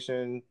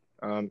situation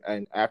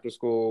and after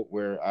school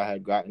where I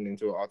had gotten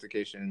into an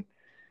altercation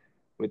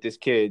with this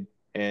kid,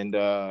 and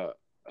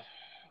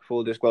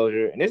full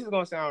disclosure, and this is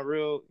gonna sound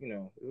real, this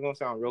is gonna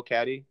sound real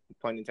catty,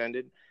 pun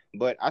intended,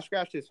 but I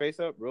scratched his face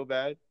up real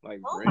bad,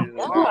 like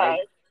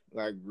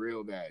like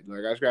real bad.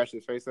 Like, I scratched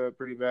his face up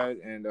pretty bad,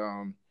 and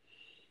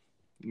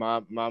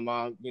my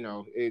mom,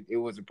 it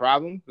was a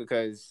problem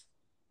because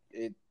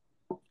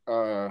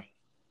the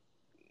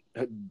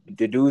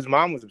dude's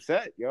mom was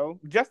upset, yo.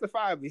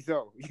 Justifiably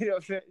so. You know what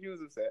I'm saying? She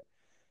was upset.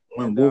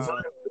 One Wolverine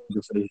on that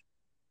nigga face.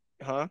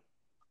 Huh?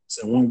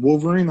 So one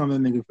Wolverine on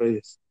that nigga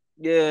face.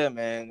 Yeah,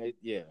 man.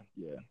 Yeah.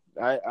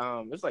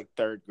 It's like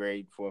 3rd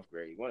grade, 4th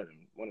grade, one of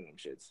them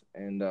shits.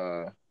 And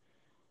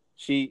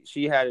she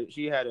had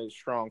a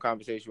strong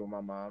conversation with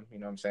my mom. You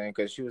know what I'm saying?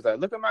 Because she was like,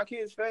 "Look at my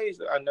kid's face."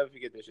 I'll never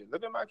forget this shit.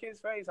 Look at my kid's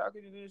face. How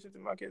could you do this shit to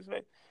my kid's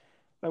face?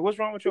 Like, what's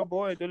wrong with your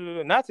boy?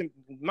 Not to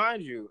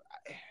mind you,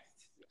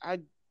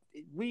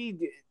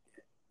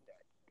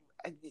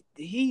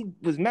 he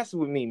was messing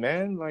with me,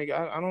 man. Like,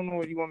 I don't know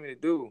what you want me to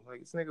do.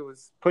 Like, this nigga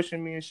was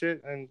pushing me and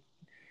shit, and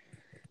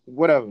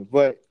whatever.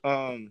 But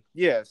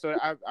yeah. So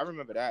I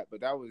remember that,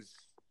 but that was,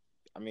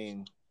 I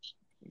mean,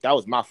 that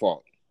was my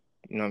fault.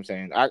 You know what I'm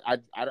saying?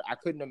 I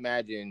couldn't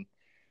imagine,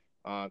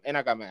 and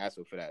I got my ass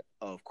whipped for that,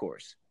 of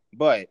course.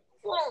 But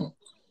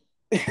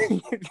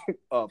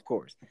of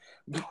course,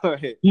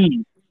 but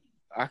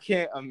I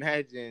can't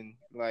imagine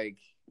like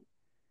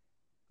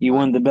you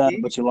won the battle,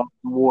 but you lost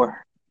the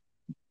war.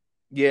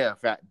 Yeah,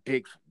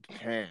 big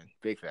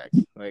facts,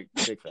 like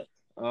big facts.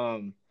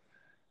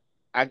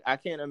 I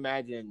can't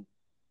imagine,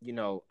 you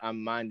know,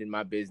 I'm minding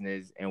my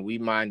business and we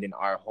minding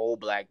our whole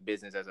black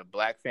business as a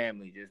black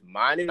family, just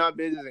minding our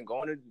business and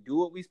going to do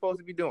what we supposed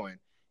to be doing.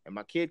 And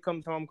my kid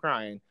comes home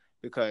crying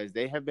because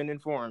they have been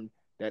informed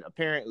that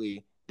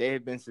apparently they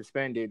have been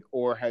suspended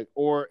or has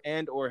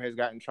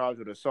gotten charged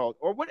with assault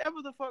or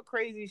whatever the fuck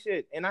crazy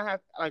shit. And I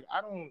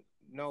don't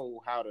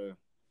know how to.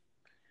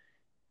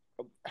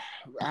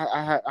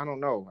 I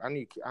don't know.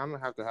 I'm gonna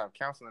have to have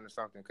counseling or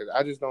something because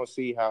I just don't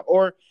see how.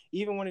 Or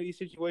even one of these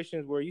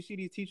situations where you see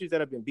these teachers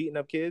that have been beating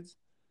up kids.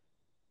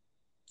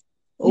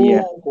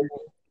 Yeah,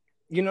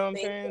 you know what I'm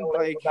saying?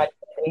 Like,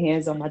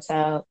 hands on my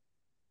child.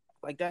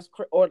 Like that's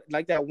or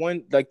like that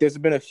one. Like there's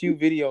been a few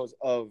videos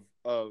of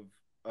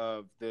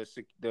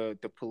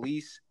the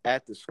police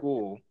at the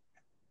school,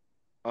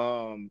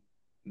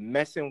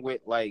 messing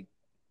with like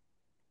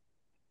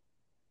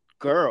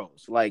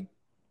girls, like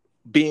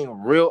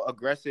being real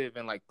aggressive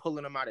and like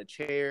pulling them out of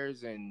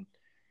chairs and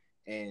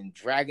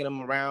dragging them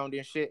around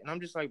and shit. And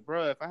I'm just like,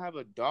 bro, if I have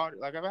a daughter,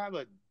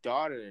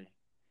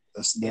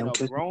 That's in them a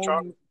catching grown,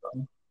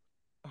 the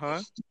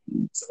huh?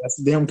 So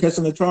that's them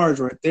catching the charge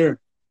right there.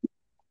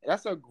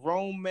 That's a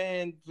grown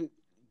man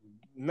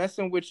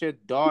messing with your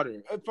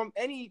daughter from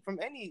any,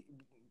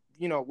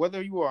 you know,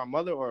 whether you are a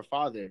mother or a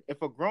father.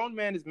 If a grown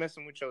man is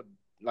messing with your,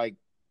 like,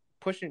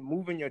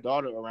 moving your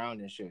daughter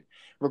around and shit,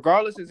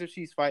 regardless as if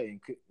she's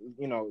fighting,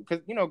 you know,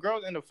 because, you know,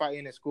 girls end up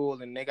fighting in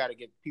school and they got to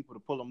get people to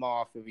pull them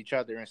off of each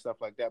other and stuff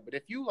like that. But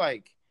if you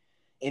like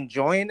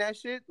enjoying that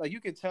shit, like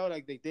you can tell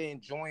like they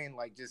enjoying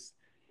like just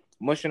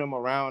mushing them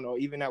around. Or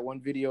even that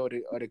one video of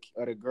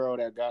the girl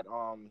that got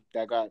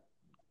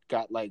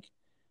like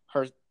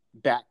her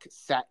back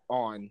sat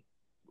on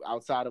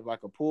outside of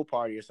like a pool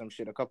party or some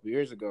shit a couple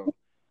years ago.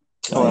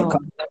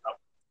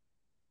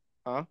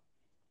 Huh?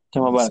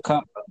 Talking about a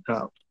cop.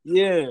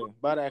 Yeah,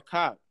 by that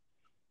cop.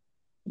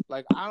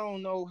 Like I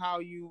don't know how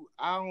you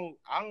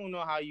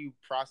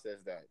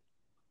process that.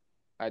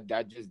 I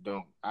just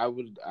don't. I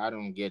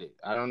don't get it.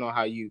 I don't know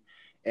how you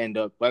end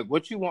up like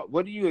what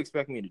do you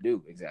expect me to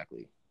do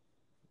exactly?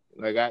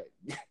 Like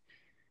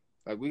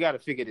like we got to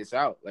figure this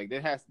out. Like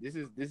this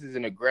is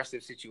an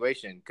aggressive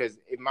situation because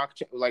if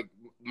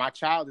my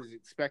child is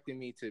expecting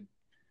me to,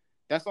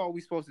 that's all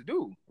we're supposed to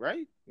do,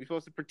 right? We're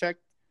supposed to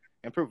protect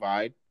and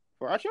provide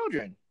for our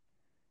children.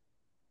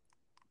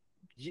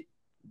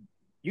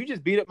 You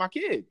just beat up my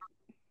kid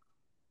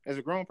as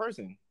a grown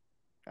person.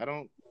 I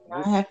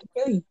have to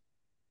kill you.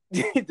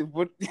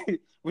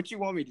 what you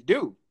want me to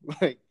do?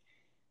 Like,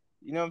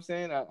 you know what I'm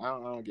saying? I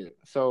don't get it.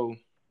 So,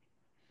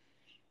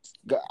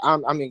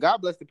 I mean, God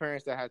bless the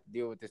parents that have to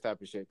deal with this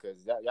type of shit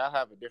because y'all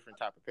have a different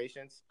type of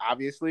patience,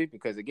 obviously.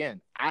 Because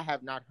again, I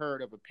have not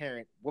heard of a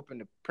parent whooping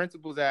the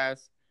principal's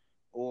ass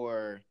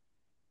or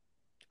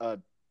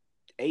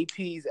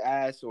AP's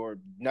ass or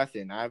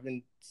nothing. I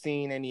haven't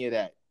seen any of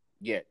that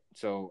yet.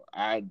 So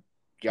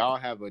y'all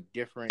have a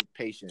different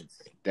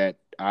patience that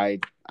I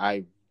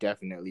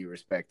definitely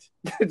respect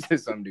to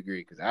some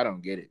degree because I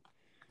don't get it.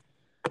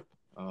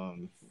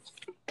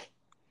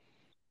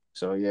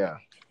 So yeah,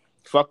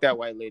 fuck that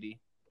white lady.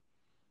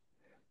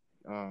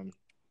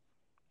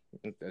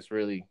 That's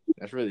really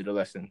the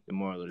lesson, the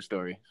moral of the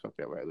story. Fuck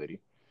that white lady.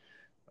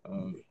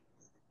 Her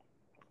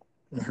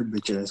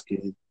bitch ass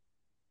kid.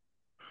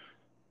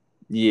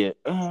 Yeah.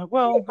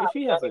 Well, if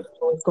he has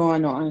what's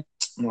going on,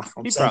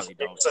 he probably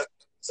don't.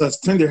 So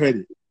it's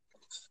tender-headed.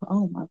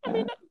 Oh my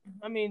god.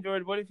 I mean,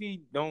 George, what if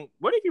he don't?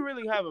 What if you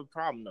really have a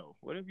problem though?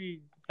 What if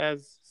he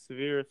has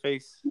severe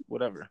face,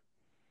 whatever?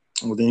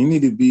 Well, then you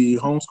need to be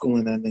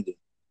homeschooling that nigga.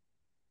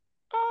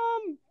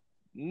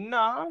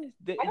 Nah.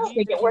 I don't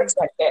think it works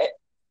like that.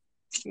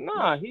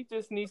 Nah, he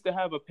just needs to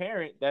have a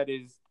parent that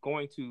is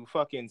going to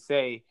fucking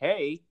say,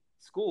 "Hey,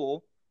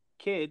 school,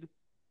 kid,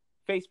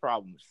 face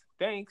problems.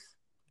 Thanks."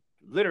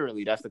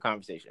 Literally, that's the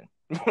conversation.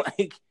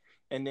 Like,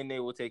 and then they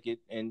will take it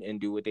and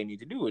do what they need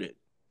to do with it.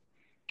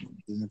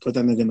 Put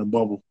that nigga in a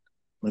bubble.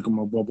 Make him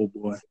a bubble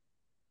boy.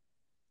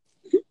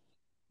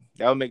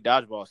 That would make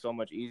dodgeball so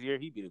much easier.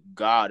 He'd be the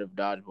god of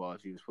dodgeball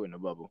if he was put in a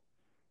bubble.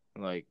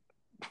 Like,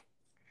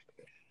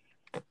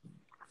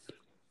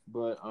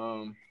 but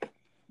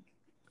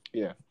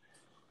yeah.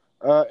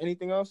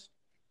 Anything else?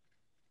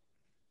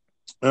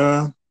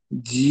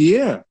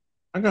 Yeah,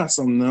 I got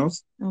something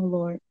else. Oh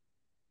Lord.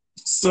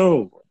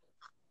 So,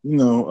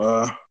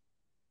 the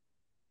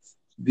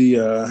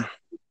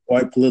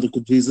white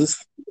political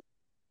Jesus,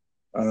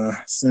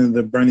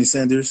 Senator Bernie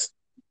Sanders,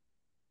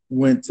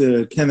 went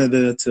to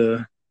Canada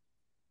to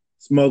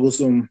smuggle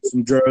some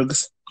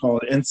drugs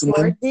called insulin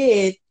Sure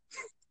did.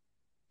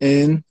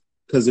 in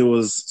because it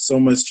was so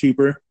much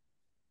cheaper.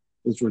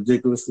 It's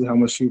ridiculously how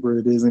much cheaper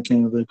it is in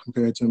Canada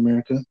compared to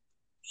America.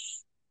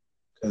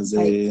 Because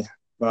a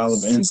vial of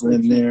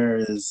insulin there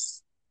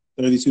is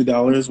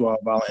 $32, while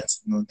a vial of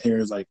insulin here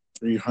is like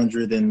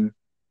 $320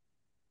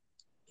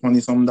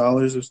 something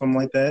or something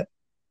like that.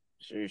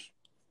 Sheesh.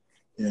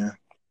 Yeah,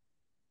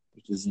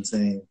 which is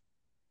insane.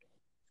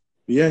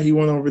 But yeah, he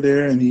went over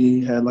there and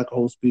he had like a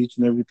whole speech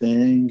and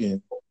everything,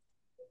 and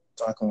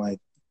talking like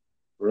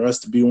for us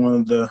to be one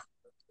of the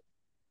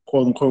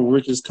quote unquote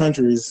richest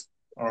countries,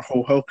 our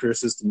whole healthcare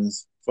system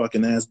is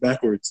fucking ass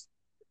backwards.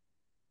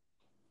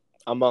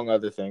 Among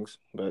other things,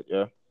 but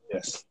yeah.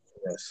 Yes.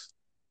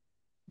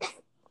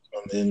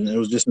 And it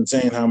was just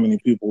insane how many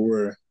people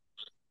were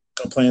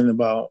complaining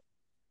about,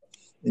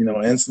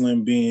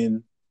 insulin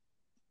being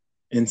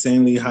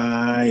insanely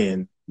high,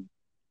 and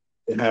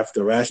they have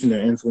to ration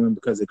their insulin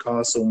because it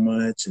costs so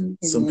much, and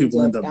some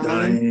people end up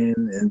dying,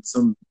 and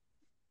some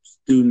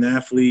student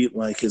athlete,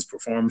 like his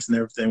performance and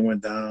everything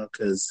went down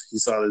because he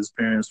saw that his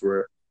parents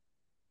were,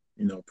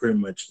 pretty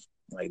much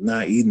like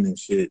not eating and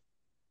shit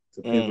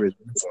to pay for his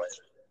insulin.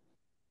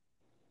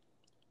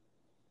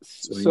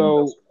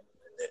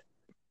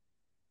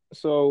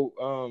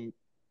 So,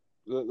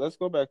 let's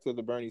go back to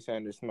the Bernie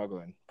Sanders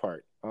smuggling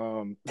part.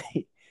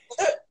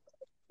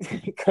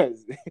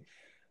 Because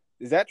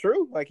is that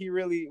true? Like he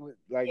really,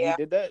 he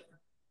did that?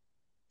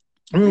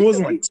 I mean, it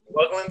wasn't like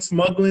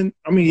smuggling.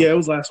 I mean, yeah, it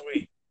was last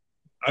week.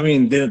 I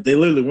mean, they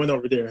literally went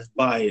over there and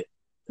buy it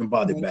and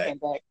bought it back.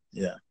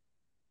 Yeah.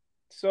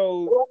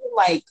 So, it wasn't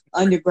like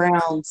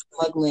underground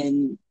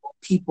smuggling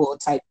people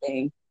type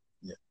thing.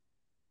 Yeah.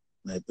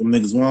 Like them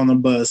niggas went on a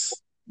bus,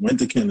 went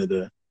to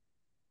Canada.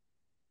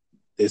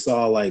 They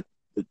saw like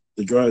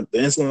the drug, the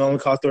insulin only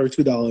cost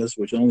 $32,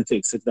 which only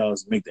takes $6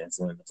 to make the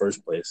insulin in the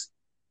first place.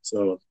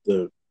 So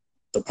the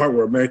part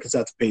where Americans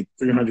have to pay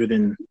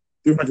 $300+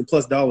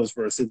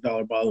 for a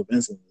 $6 bottle of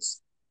insulin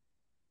is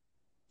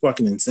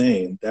fucking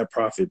insane. That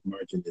profit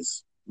margin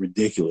is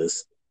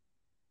ridiculous.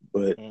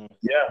 But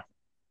yeah,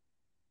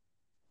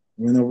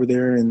 went over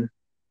there and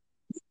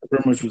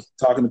pretty much was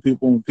talking to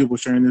people and people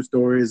sharing their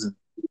stories, and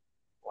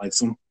like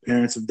some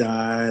parents have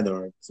died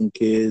or some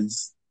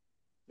kids,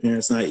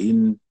 parents not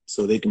eating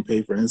so they can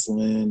pay for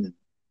insulin. And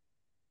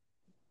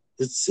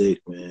it's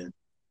sick, man.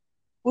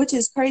 Which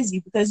is crazy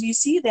because you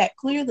see that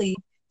clearly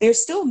they're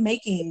still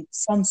making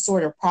some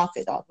sort of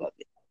profit off of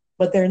it,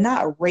 but they're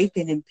not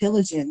raping and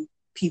pillaging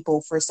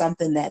people for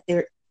something that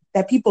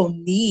people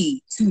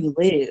need to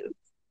live.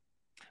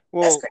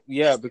 Well,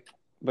 yeah,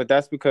 but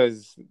that's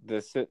because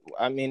it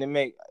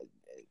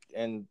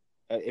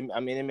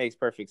makes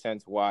perfect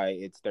sense why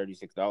it's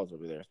 $36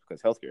 over there. It's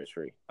because healthcare is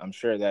free. I'm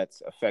sure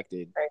that's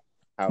affected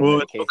how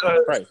medication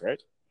is priced,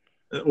 right?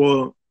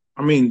 Well,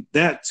 I mean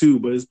that too,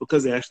 but it's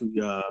because they actually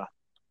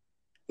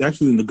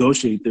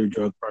negotiate their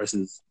drug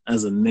prices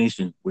as a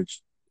nation,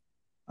 which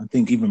I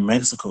think even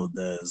Mexico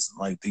does.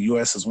 Like the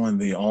U.S. is one of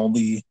the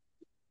only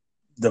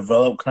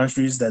developed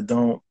countries that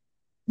don't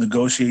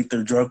negotiate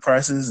their drug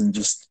prices and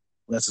just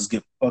lets us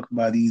get fucked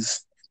by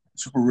these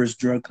super rich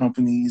drug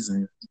companies,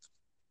 and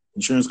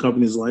insurance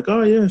companies are like,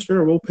 oh yeah,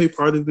 sure, we'll pay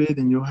part of it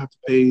and you'll have to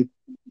pay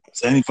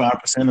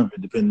 75% of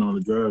it depending on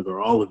the drug, or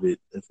all of it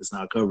if it's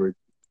not covered.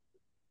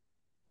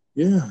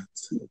 Yeah,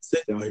 it's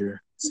sick out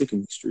here. Sick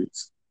in the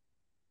streets.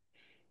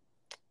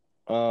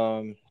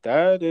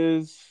 That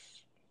is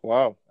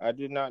wow. I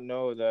did not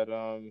know that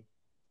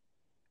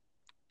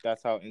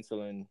that's how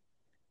insulin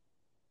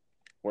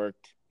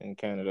worked in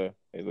Canada,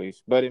 at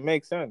least. But it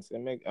makes sense.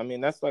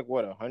 That's like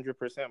what,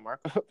 100%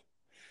 markup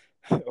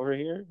over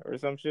here or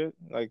some shit?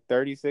 Like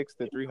 36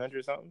 to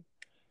 300 something?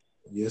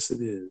 Yes,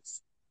 it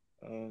is.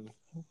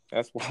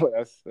 That's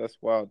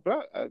wild.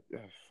 But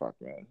fuck,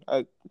 man.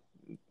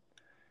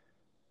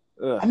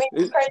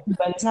 It's crazy,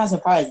 but it's not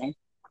surprising.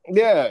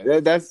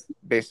 Yeah, that's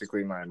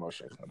basically my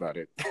emotion about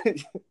it.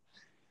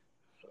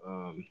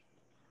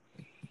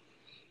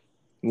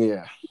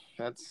 Yeah,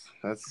 that's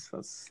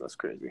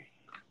crazy.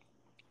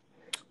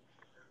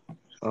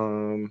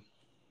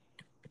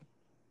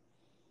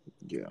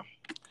 Yeah.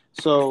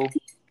 So,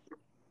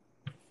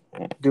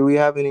 do we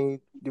have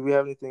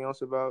anything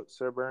else about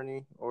Sir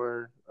Bernie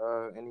or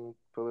any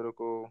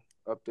political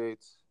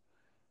updates?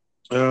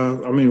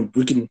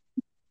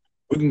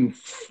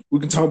 We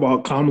can talk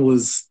about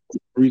Kamala's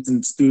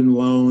recent student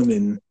loan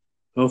and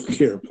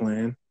healthcare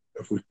plan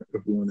if we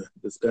want to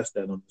discuss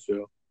that on the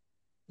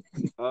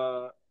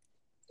show.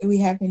 Do we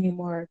have any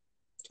more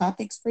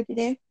topics for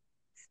today?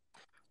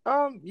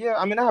 Yeah,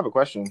 I have a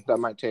question that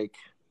might take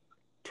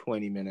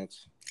 20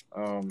 minutes.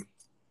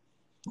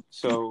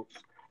 So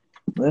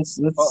let's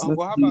do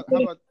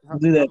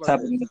that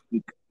topic next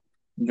week,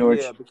 George.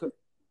 Yeah,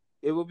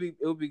 it will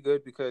be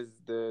good because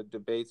the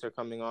debates are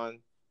coming on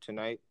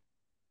tonight.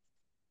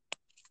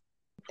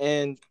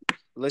 And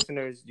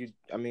listeners, you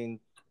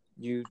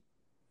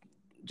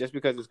just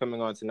because it's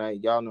coming on tonight,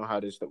 y'all know how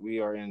this that we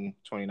are in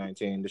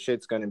 2019. The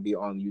shit's gonna be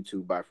on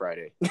YouTube by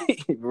Friday.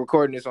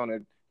 Recording this on a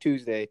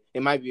Tuesday,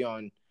 it might be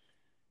on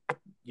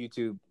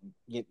YouTube.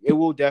 It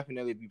will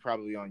definitely be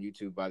probably on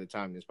YouTube by the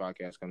time this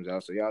podcast comes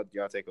out. So y'all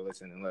take a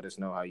listen and let us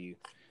know how you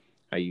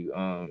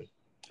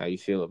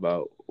feel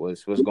about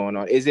what's going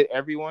on. Is it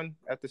everyone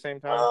at the same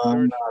time,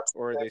 George,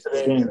 or are they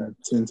split?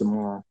 10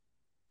 tomorrow.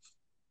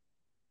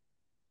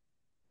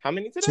 How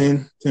many today?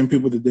 10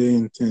 people today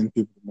and 10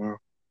 people tomorrow.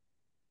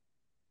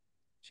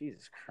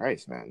 Jesus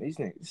Christ, man. These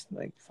niggas,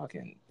 like,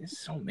 fucking, there's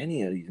so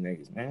many of these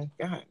niggas, man.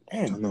 God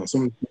damn. I know.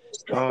 Some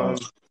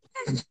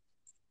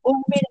Well, I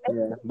mean,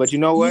 yeah. But you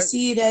know what? You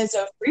see it as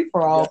a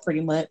free-for-all,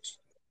 pretty much.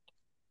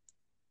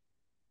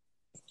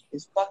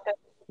 It's fucked up.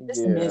 This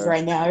is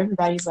right now.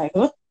 Everybody's like,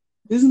 oh,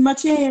 this is my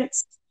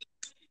chance.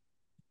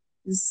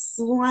 Just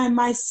slime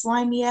my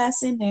slimy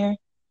ass in there.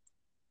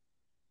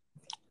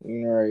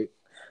 All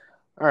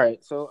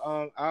right.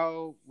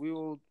 So, we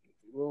will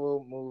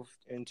move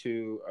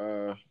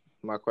into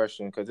my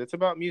question because it's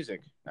about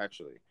music,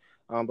 actually.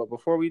 But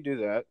before we do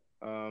that,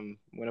 I'm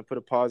gonna put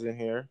a pause in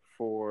here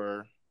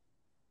for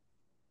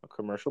a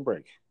commercial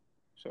break.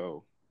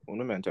 So, un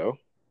momento.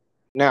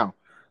 Now,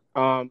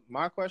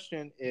 my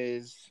question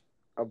is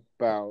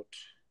about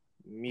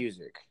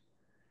music.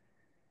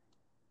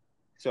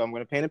 So I'm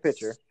gonna paint a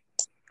picture,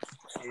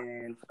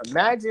 and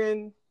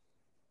imagine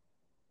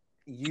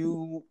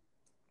you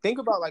think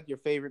about like your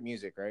favorite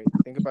music, right?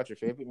 Think about your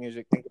favorite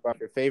music. Think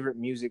about your favorite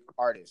music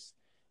artist.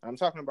 I'm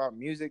talking about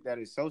music that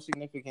is so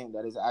significant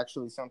that is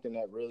actually something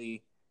that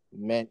really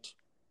meant,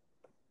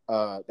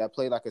 that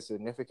played like a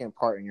significant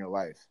part in your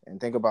life. And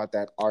think about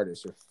that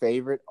artist, your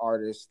favorite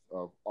artist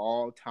of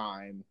all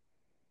time,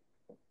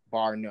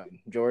 bar none.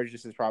 George,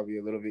 this is probably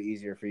a little bit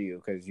easier for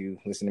you because you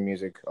listen to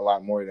music a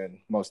lot more than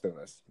most of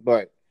us.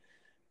 But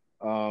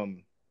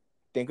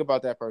think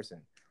about that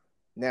person.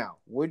 Now,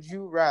 would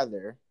you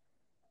rather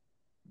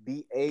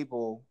be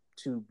able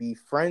to be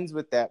friends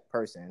with that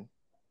person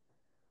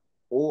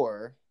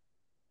or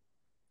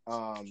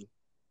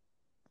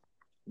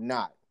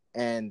not?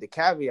 And the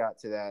caveat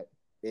to that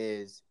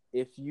is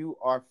if you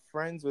are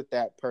friends with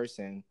that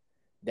person,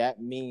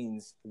 that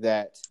means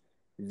that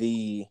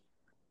the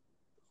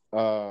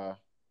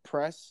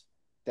press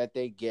that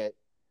they get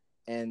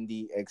and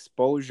the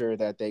exposure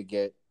that they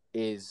get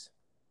is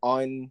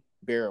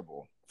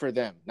unbearable for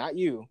them. Not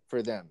you,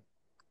 for them.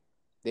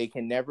 They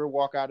can never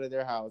walk out of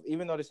their house,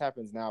 even though this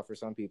happens now for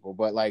some people.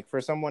 But like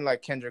for someone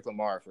like Kendrick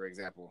Lamar, for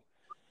example,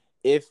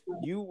 if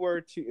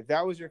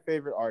that was your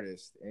favorite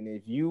artist, and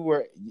if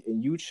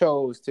you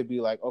chose to be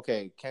like,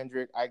 okay,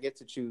 Kendrick, I get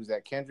to choose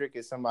that Kendrick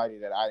is somebody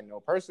that I know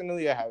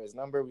personally. I have his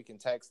number. We can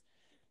text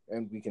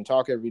and we can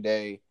talk every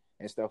day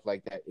and stuff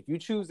like that. If you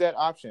choose that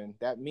option,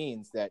 that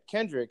means that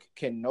Kendrick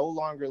can no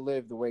longer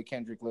live the way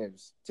Kendrick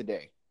lives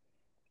today,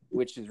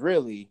 which is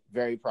really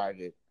very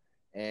private.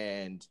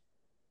 And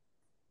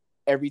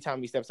every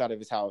time he steps out of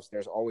his house,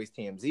 there's always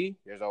TMZ.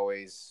 There's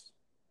always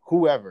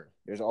whoever.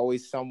 There's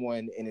always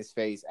someone in his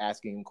face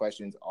asking him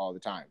questions all the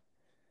time.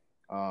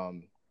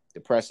 The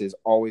press is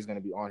always going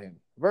to be on him.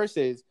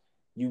 Versus,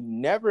 you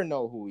never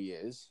know who he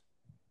is,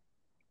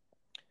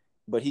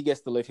 but he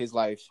gets to live his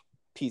life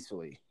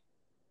peacefully.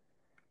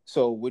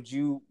 So would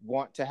you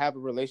want to have a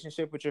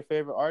relationship with your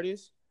favorite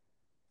artist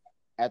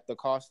at the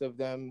cost of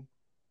them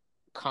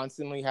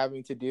constantly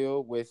having to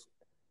deal with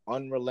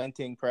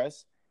unrelenting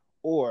press?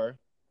 Or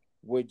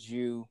would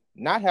you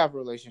not have a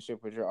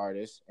relationship with your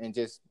artist and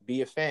just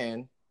be a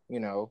fan,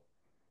 and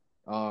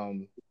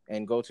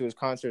go to his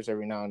concerts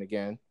every now and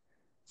again,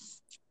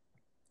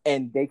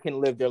 and they can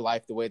live their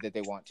life the way that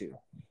they want to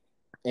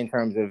in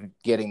terms of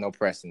getting no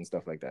press and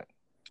stuff like that?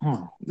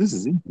 Oh, this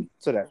is easy.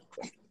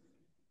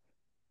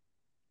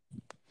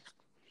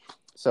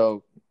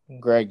 So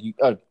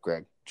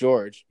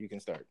George, you can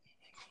start.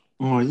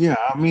 Oh, yeah.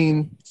 I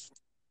mean,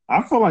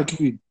 I feel like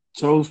if you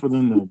chose for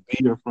them to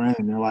be your friend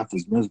and their life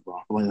was miserable,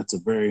 I feel like that's a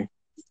very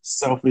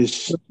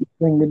selfish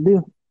Thing to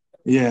do.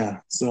 Yeah.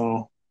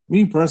 So,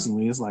 me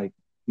personally, it's like,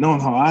 knowing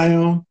how I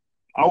am,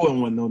 I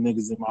wouldn't want no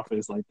niggas in my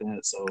face like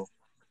that. So,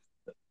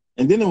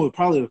 and then it would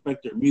probably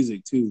affect their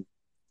music too.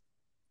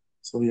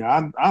 So,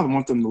 yeah, I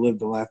want them to live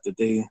the life that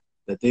they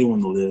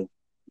want to live.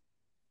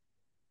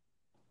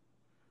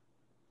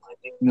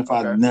 Even if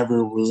I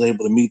never was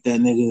able to meet that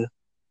nigga,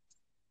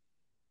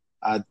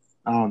 I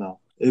don't know.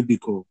 It'd be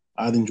cool.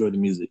 I'd enjoy the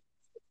music.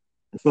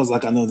 It feels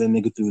like I know that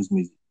nigga through his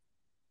music.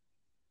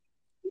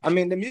 I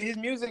mean, his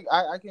music,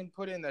 I can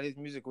put in that his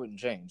music wouldn't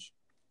change.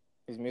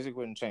 His music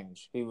wouldn't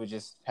change. He would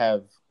just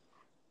have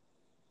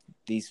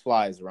these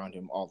flies around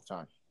him all the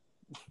time.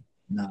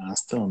 Nah,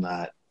 still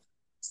not.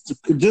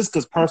 Just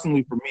because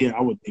personally for me,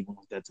 I wouldn't even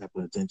want that type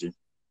of attention.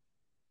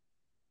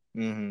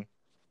 Mm-hmm.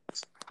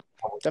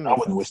 I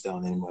wouldn't wish that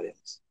on anybody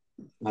else.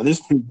 Now, there's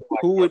people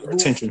who are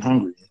attention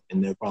hungry,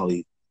 and they'll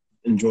probably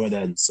enjoy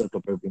that and suck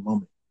up every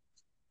moment.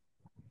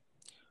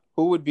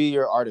 Who would be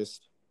your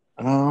artist?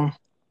 That's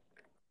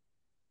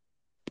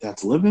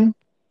living.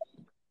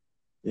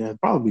 Yeah,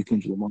 it'd probably be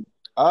Kendrick Lamar.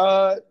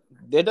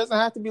 It doesn't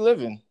have to be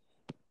living.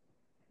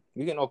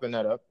 You can open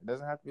that up. It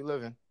doesn't have to be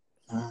living.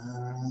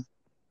 I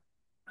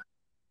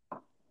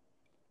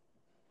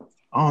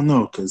don't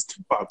know, because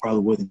Tupac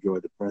probably would enjoy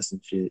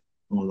depressing shit.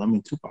 Well, I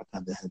mean, Tupac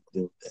kind of had to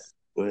deal with that,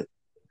 but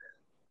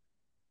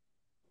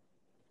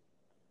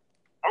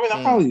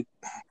I mean,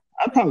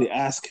 I'd probably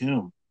ask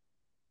him.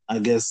 I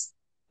guess,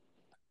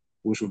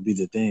 which would be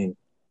the thing.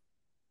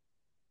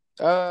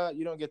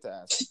 You don't get to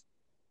ask.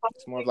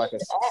 It's more of like a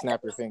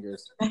snap your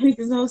fingers. I think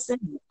there's no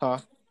sense. Huh?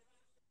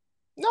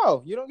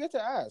 No, you don't get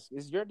to ask.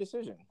 It's your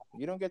decision.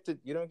 You don't get to.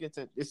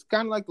 It's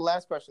kind of like the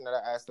last question that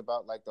I asked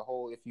about, like the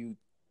whole if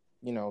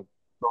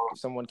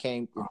someone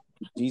came,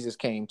 if Jesus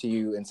came to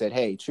you and said,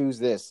 "Hey, choose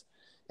this,"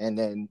 and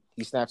then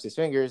he snaps his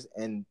fingers,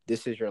 and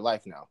this is your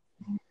life now.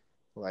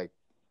 Like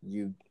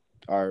you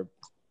are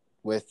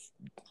with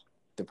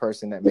the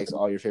person that makes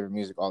all your favorite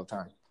music all the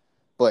time,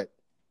 but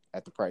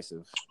at the price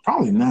of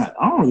probably not.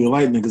 I don't really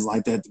like niggas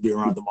like that to be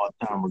around them all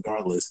the time,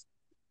 regardless.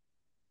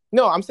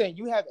 No, I'm saying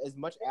you have as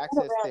much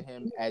access to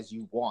him as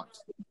you want.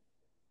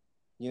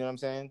 You know what I'm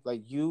saying?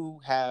 Like you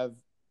have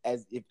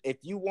as if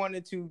you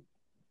wanted to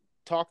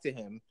talk to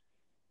him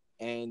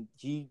and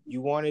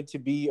you wanted to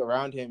be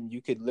around him,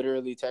 you could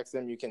literally text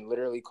him, you can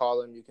literally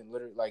call him, you can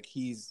literally like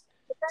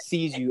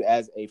sees you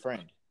as a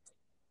friend.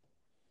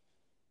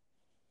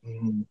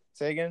 Mm-hmm.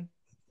 Say again?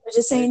 I'm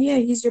just saying, yeah,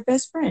 he's your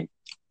best friend.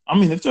 I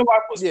mean, if your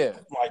life was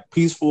like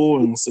peaceful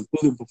and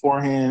secluded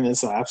beforehand,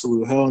 it's an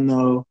absolute hell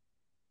no.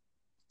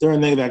 They're a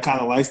nigga that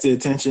kind of likes the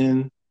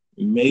attention,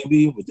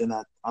 maybe, but then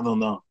I don't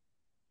know.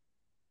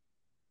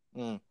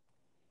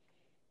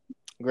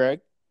 Greg?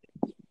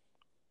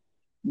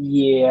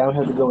 Yeah, I'll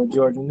have to go with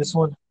George on this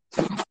one.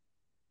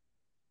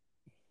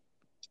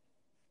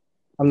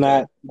 I'm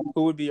not.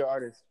 Who would be your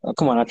artist? Oh,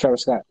 come on,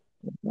 Travis Scott.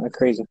 Not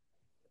crazy.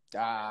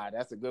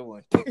 That's a good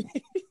one.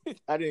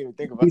 I didn't even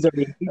think about He's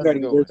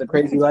already lived a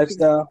crazy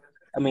lifestyle.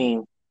 I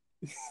mean,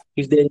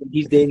 he's dating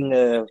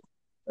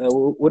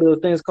what are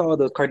those things called?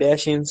 Those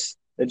Kardashians,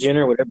 the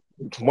Jenner, whatever.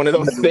 One of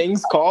those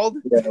things called?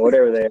 Yeah,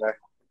 whatever they are.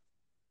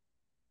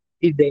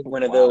 He's dating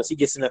one of those. He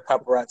gets enough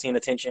paparazzi and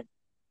attention.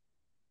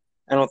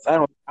 I don't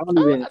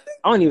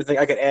even think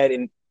I could add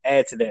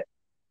to that.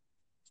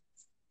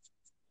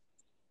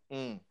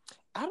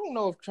 I don't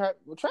know if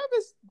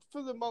Travis,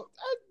 for the most,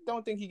 I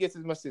don't think he gets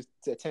as much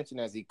attention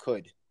as he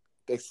could,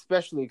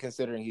 especially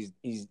considering he's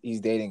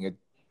dating a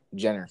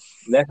Jenner.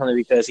 Definitely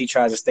because he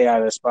tries to stay out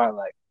of the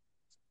spotlight,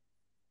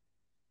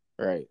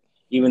 right?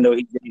 Even though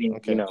he's dating,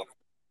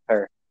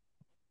 her.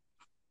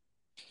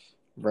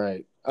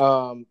 Right.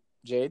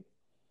 Jade.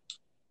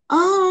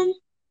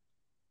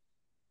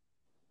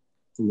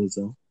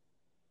 Lizzo.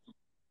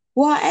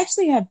 Well, I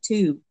actually have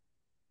two.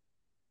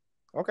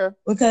 Okay.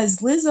 Because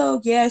Lizzo,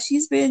 yeah,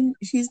 she's been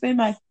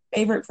my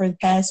favorite for the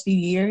past few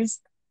years,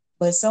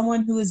 but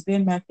someone who has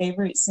been my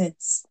favorite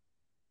since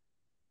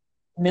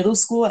middle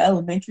school,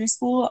 elementary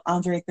school,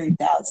 Andre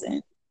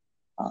 3000.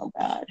 Oh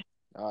God.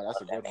 Oh,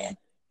 that's a good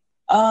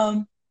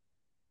one.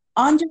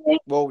 Andre.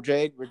 Well,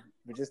 Jade, we're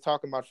just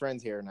talking about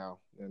friends here now.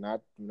 They're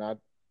not. Yeah.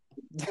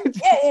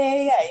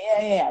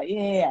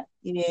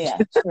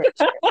 Sure.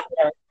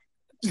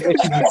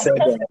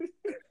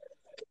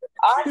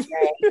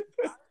 Andre,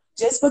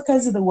 just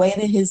because of the way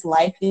that his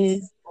life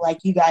is,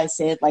 like you guys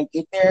said, like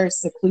if they're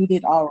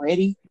secluded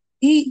already,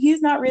 he's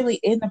not really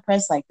in the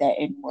press like that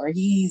anymore.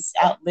 He's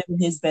out living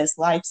his best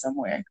life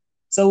somewhere.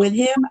 So with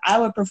him, I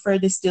would prefer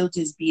to still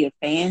just be a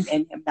fan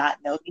and him not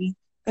know me,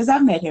 because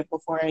I've met him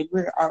before and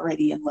we're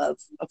already in love,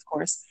 of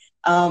course.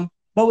 But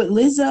with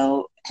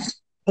Lizzo,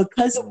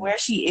 because of where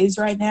she is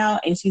right now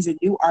and she's a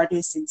new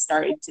artist and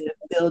starting to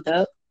build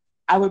up,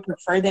 I would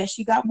prefer that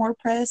she got more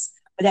press.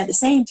 But at the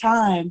same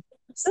time,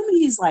 some of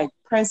these like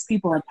press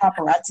people and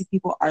paparazzi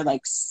people are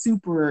like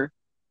super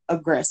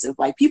aggressive.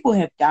 Like people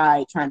have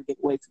died trying to get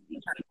away from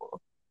these people.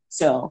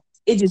 So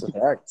it just That's a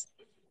fact.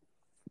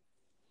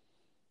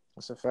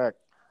 That's a fact.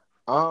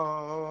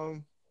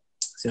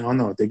 See, I don't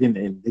know. They're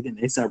getting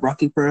ASAP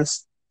Rocky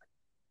press.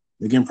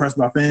 They're getting pressed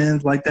by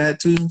fans like that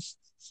too.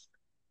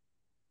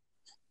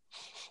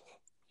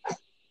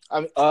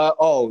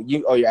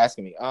 You're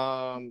asking me.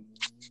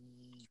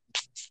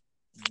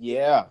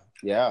 Yeah.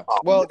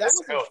 Well, that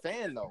wasn't a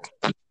fan though.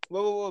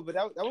 Whoa, but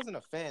that wasn't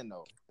a fan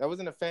though. That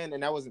wasn't a fan,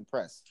 and that wasn't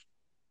press.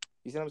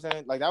 You see what I'm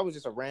saying? Like that was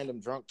just a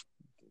random drunk,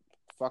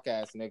 fuck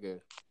ass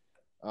nigga.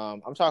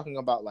 I'm talking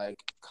about like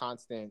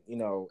constant.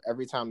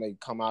 Every time they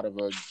come out of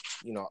a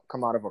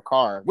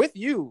car with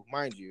you,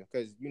 mind you,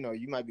 because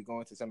you might be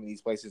going to some of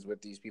these places with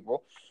these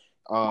people.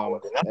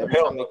 Every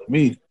time for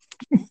me.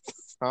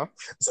 Huh?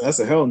 So that's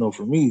a hell no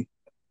for me.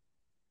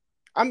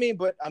 I mean,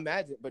 but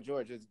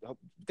George, just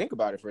think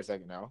about it for a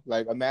second now.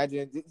 Like,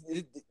 imagine,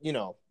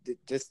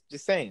 just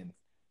saying,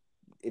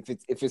 if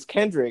it's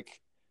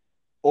Kendrick,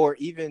 or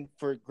even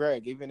for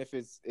Greg, even if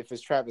it's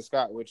Travis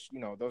Scott, which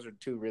those are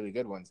two really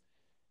good ones.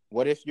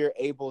 What if you're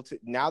able to,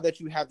 now that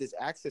you have this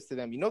access to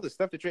them, you know, the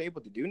stuff that you're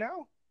able to do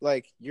now,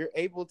 like you're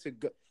able to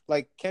go,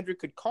 like Kendrick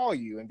could call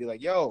you and be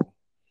like, yo,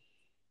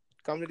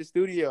 come to the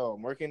studio.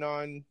 I'm working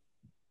on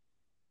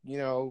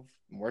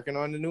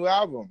the new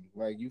album.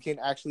 Like you can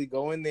actually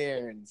go in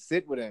there and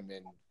sit with him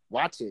and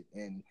watch it.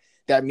 And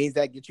that means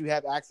that you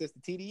have access to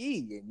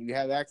TDE and you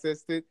have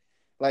access to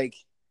like,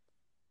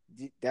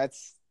 you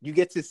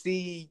get to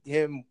see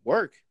him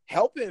work,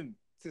 help him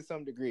to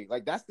some degree.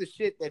 Like that's the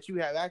shit that you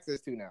have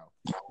access to now.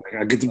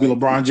 I get to be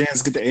LeBron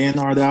James, get the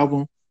A&R the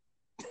album.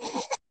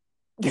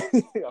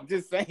 I'm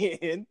just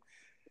saying.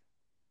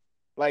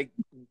 Like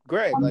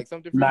Greg, like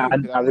something for Nah,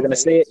 you. I was gonna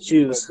say it.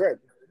 Shoes. Greg.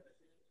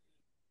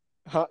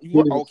 Huh?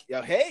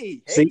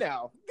 Hey See?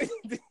 now.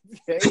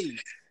 Hey.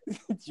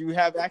 You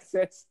have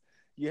access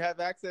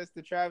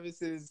to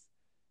Travis's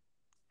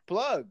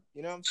plug.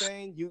 You know what I'm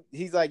saying?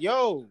 He's like,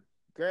 yo,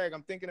 Greg,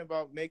 I'm thinking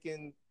about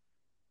making,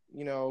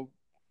 I'm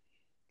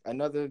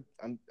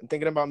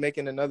thinking about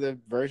making another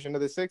version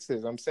of the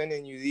Sixes. I'm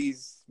sending you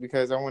these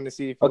because I want to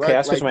see if you Okay, like,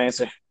 that's just my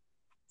answer.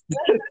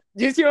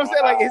 You see what I'm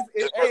saying? Like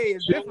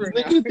it's different.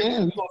 Nigga,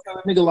 damn, you gonna tell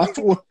a nigga like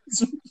one.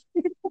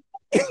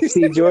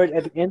 See, George,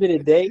 at the end of the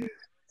day,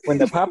 when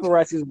the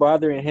paparazzi's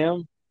bothering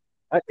him,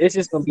 it's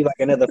just gonna be like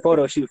another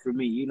photo shoot for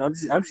me. You know, I'm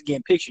just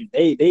getting pictures.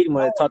 They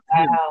want to talk to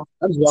him.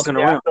 I'm just walking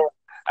around.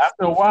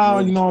 After a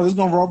while, you know, it's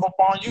gonna rub up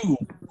on you.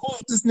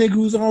 Who's this nigga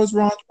who's always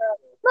wrong?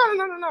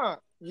 No.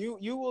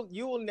 You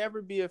will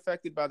never be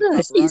affected by the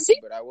paparazzi,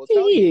 but I will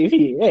tell you.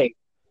 Hey.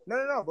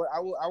 No. But I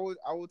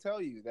will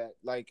tell you that,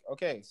 like,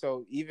 okay,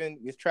 so even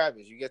with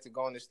Travis, you get to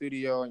go in the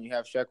studio and you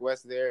have Sheck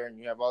West there and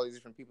you have all these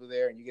different people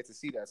there and you get to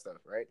see that stuff,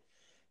 right?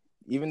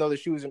 Even though the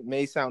shoes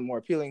may sound more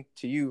appealing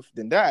to you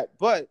than that,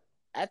 but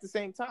at the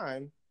same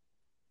time,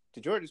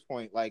 to George's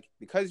point, like,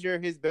 because you're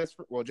his best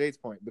friend, well, Jade's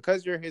point,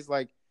 because you're his,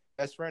 like,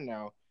 best friend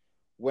now,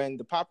 when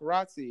the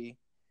paparazzi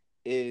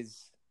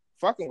is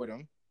fucking with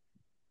him,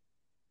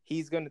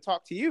 he's going to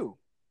talk to you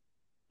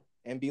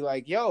and be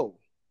like, yo,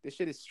 this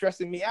shit is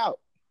stressing me out.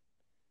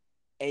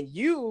 And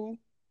you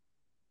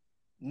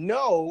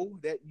know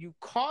that you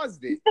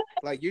caused it.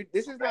 Like,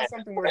 this is not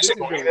something where this is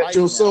your life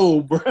your now.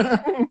 soul, bro.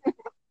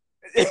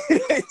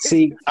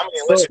 See,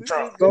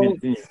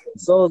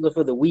 souls are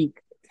for the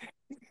weak.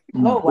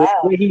 Oh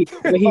wow. What he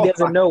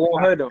doesn't know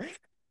won't hurt him.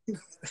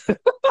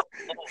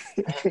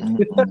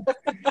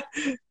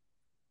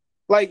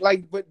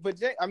 but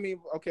Jay, I mean,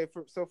 okay,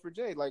 for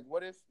Jay, like,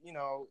 what if,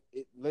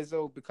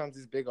 Lizzo becomes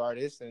this big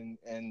artist and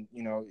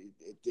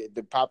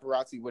the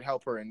paparazzi would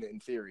help her in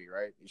theory,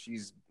 right?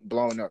 She's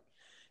blowing up.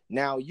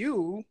 Now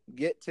you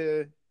get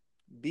to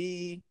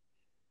be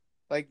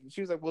like,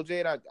 she was like, well,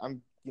 Jade,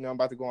 I'm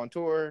about to go on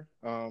tour.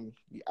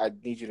 I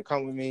need you to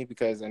come with me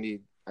because I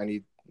need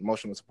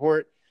emotional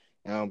support.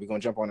 We're gonna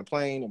jump on a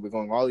plane and we're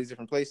going all these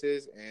different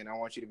places. And I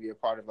want you to be a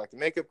part of like the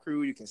makeup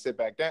crew. You can sit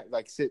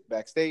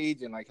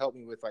backstage and like help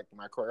me with like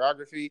my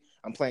choreography.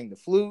 I'm playing the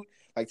flute.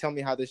 Like, tell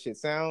me how this shit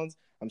sounds.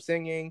 I'm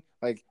singing.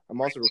 Like, I'm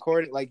also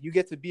recording. Like, you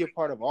get to be a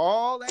part of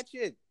all that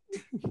shit.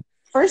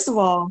 First of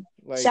all,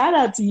 like, shout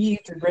out to you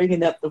for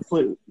bringing up the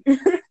flute.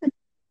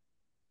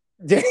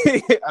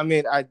 I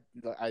mean, I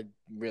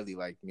really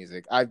like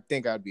music. I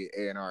think I'd be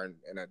an A&R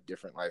in a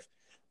different life.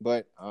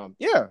 But I'm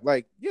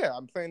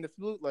playing the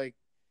flute, like,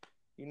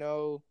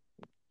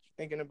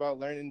 thinking about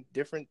learning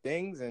different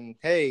things. And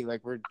hey,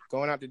 like, we're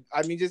going out to,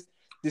 I mean, just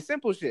the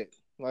simple shit.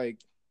 Like,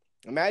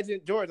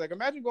 imagine going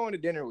to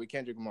dinner with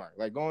Kendrick Lamar.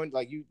 Like,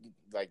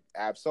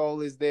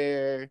 Ab-Soul is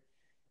there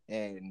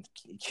and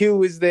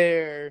Q is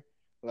there.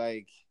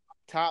 Like,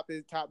 Top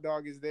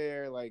Dog is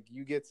there. Like,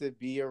 you get to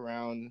be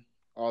around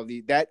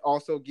that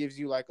also gives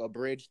you like a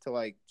bridge to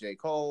like J.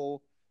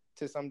 Cole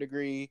to some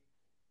degree,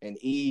 and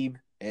Eve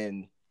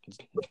and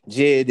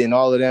Jid and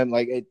all of them.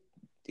 Like,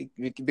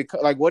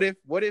 like, what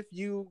if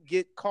you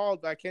get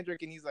called by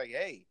Kendrick and he's like,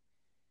 hey,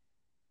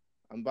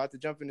 I'm about to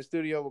jump in the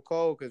studio with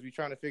Cole because we're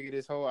trying to figure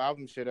this whole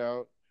album shit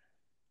out.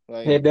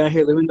 Like, Hey, down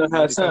here, let me know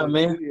how it sounds,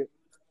 man.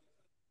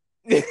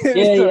 Yeah,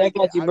 I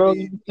got you, bro.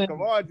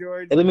 Come on,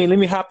 George. Hey, let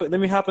me hop in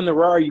the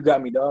Rari you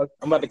got me, dog.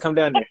 I'm about to come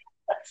down there.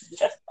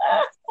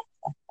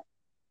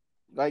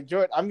 Like,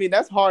 George, I mean,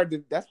 that's hard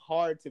to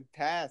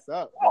pass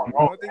up. Bro.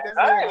 I don't think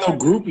I ain't no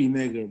groupie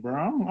nigga, bro.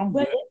 I'm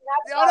but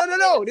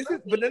no. This is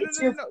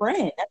your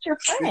friend. That's your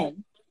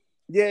friend.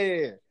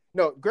 Yeah.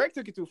 No, Greg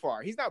took it too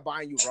far. He's not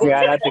buying you wrong.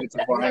 Yeah, I took it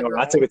too far.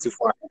 I took it too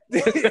far. He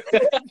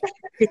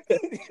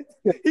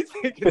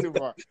took it too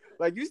far.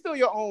 Like, you still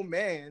your own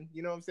man.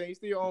 You know what I'm saying? You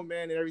still your own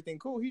man and everything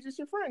cool. He's just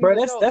your friend.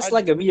 Bro, that's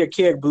like if me or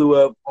Carrick blew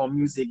up on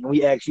music and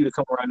we asked you to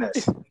come around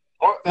us.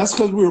 That's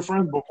because we were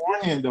friends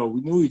beforehand, though.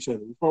 We knew each other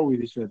before we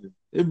knew each other.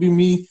 It'd be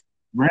me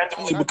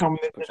randomly becoming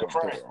a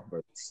friend.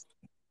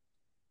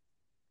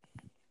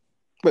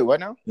 Wait,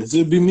 what now?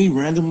 It'd be me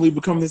randomly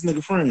becoming this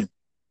nigga friend.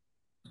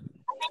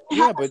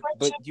 Yeah, but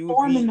you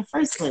form in the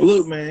first place.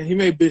 Look, man, he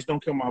made bitch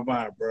don't kill my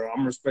vibe, bro. I'm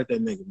gonna respect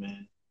that nigga,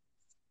 man.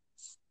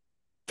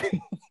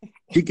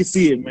 He can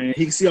see it, man.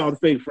 He can see all the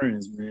fake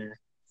friends, man.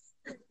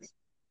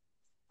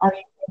 Are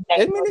you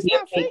it's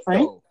not fake,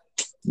 though.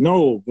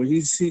 No, but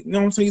you know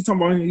what I'm saying? You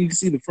talking about you can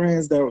see the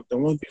friends that want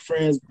to be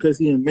friends because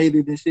he done made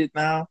it and shit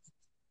now.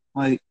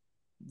 Like,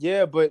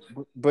 Yeah, but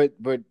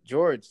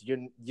George,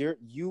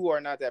 you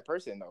are not that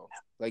person though.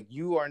 Like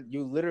you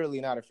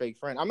literally not a fake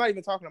friend. I'm not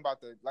even talking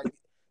about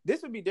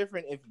this would be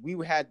different if we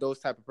had those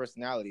type of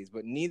personalities,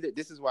 but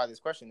this is why this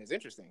question is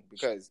interesting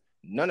because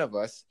none of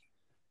us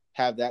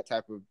have that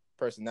type of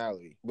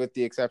personality, with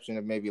the exception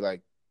of maybe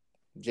like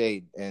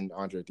Jade and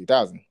Andre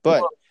 3000.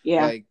 But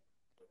yeah, like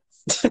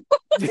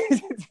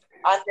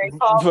Andre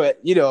Paul. but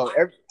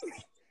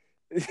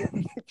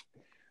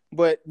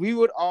but we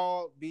would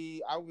all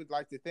be, I would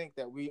like to think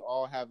that we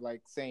all have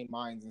like sane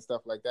minds and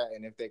stuff like that.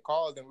 And if they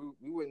called, then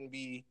we wouldn't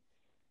be,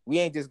 we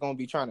ain't just gonna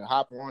be trying to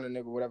hop on a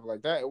nigga or whatever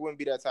like that. It wouldn't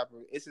be that type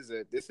of, this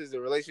is a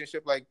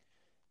relationship like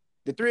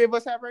the three of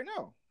us have right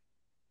now.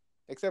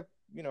 Except,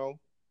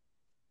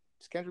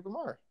 it's Kendrick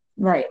Lamar.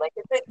 Right. Like,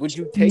 would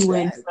you take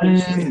that?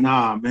 Man,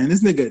 nah, man.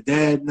 This nigga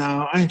dad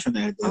now. I ain't trying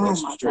to add that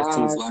extra stress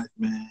to his life,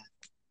 man.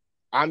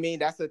 I mean,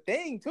 that's a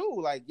thing too.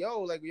 Like,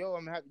 yo,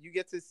 I'm happy you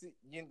get to see,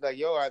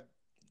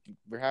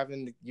 we're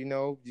having,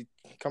 you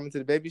coming to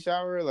the baby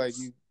shower, like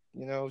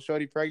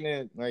shorty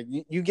pregnant, like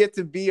you get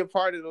to be a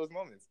part of those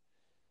moments.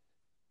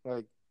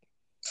 Like,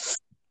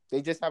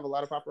 they just have a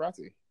lot of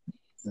paparazzi.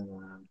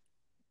 No?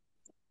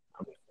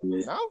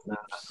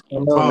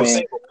 No,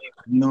 man.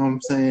 You know what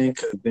I'm saying?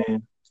 Because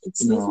then,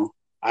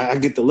 I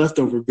get the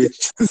leftover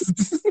bitch.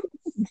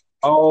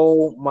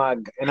 Oh my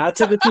God. And I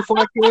took it too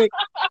far, kid.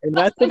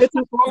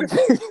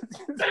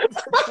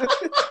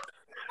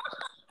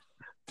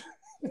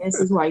 This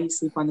is why you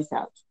sleep on the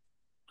couch.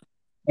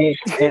 And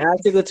I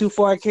took it too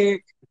far,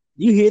 kid.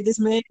 You hear this,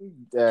 man?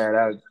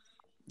 Yeah.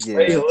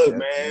 Hey, look,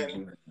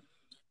 man.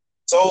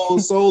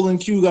 Soul and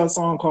Q got a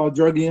song called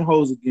Druggy and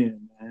Hoes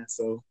again, man.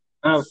 So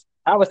I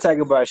was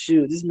talking about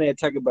shoes. This man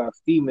talking about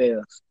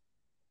females.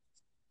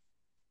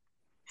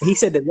 He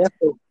said the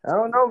leftover. I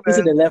don't know, man. He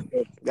said the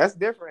leftover. That's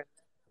different.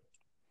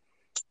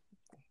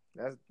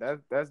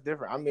 That's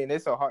different. I mean,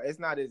 it's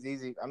not as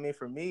easy. I mean,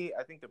 for me,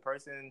 I think the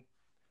person,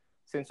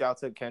 since y'all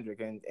took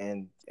Kendrick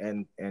and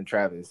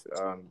Travis,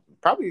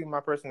 probably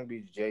my person would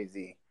be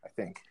Jay-Z, I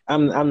think.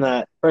 I'm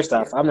not. First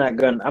off, I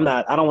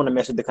don't want to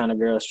mess with the kind of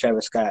girls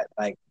Travis Scott,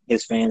 like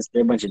his fans.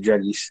 They're a bunch of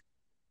druggies.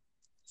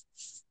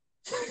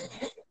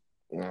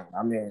 Yeah,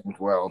 I mean,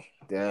 well,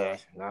 yeah,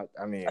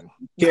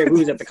 we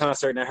was at the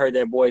concert and I heard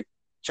that boy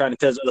trying to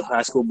tell his other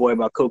high school boy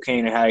about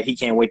cocaine and how he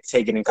can't wait to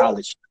take it in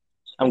college.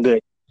 I'm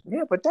good.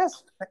 Yeah, but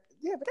that's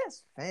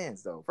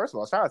fans though. First of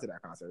all, shout out to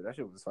that concert. That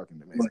shit was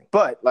fucking amazing.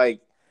 But like,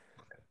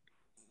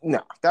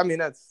 no, I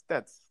mean I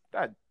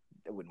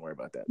wouldn't worry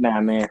about that. Nah,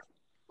 man.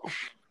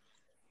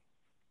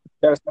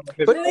 But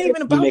it ain't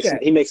even about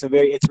that. He makes some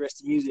very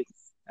interesting music,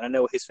 and I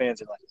know what his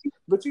fans are like.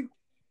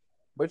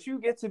 But you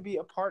get to be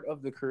a part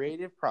of the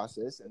creative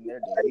process in their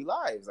daily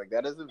lives. Like,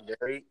 that is a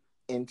very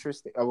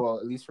interesting. Well,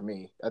 at least for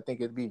me, I think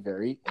it'd be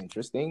very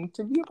interesting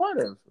to be a part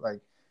of.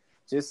 Like,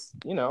 just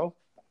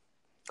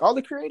all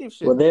the creative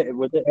shit. Will there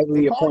ever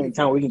be a point in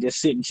time where we can just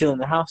sit and chill in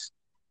the house?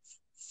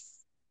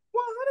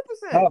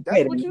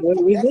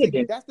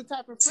 100%. That's the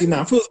type of. See,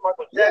 now, if it was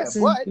Michael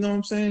Jackson, you know what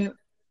I'm saying?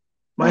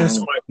 My answer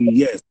might be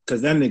yes,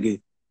 because that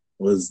nigga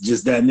was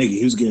just that nigga.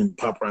 He was getting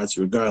paparazzi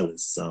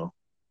regardless. So.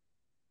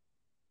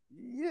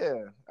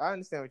 Yeah, I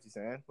understand what you're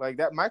saying. Like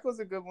that, Michael's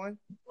a good one.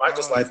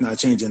 Michael's life not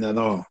changing at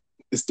all.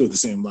 It's still the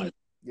same life.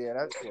 Yeah,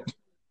 that's cool.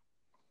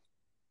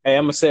 Hey,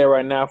 I'm gonna say it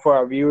right now for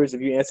our viewers.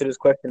 If you answer this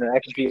question and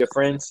actually be your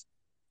friends,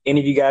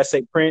 any of you guys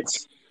say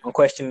Prince, I'm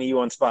questioning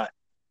you on spot.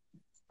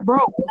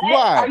 Bro,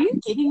 why? Are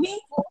you kidding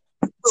me?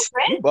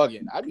 You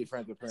bugging? I'd be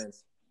friends with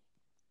Prince.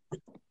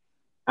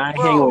 I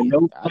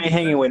ain't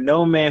hanging with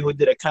no man who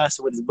did a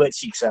concert with his butt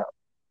cheeks out.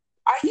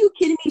 Are you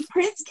kidding me?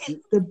 Prince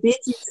gets the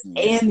bitches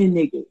and the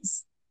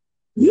niggas.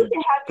 You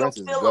can have your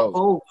fill of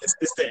both.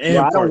 It's the end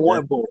part. I don't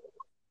want both.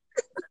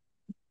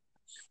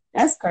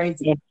 That's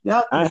crazy.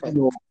 I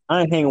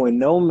ain't hanging with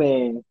no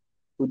man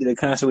who did a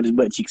concert with his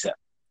butt cheeks out.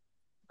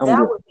 That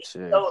would be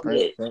so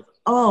good.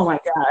 Oh my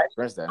God.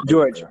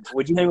 George,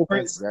 would you hang with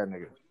Prince? That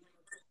nigga.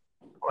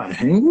 I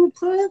hang with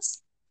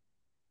Prince?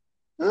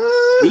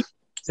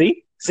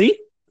 See?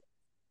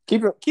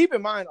 Keep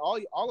in mind,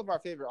 all of our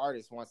favorite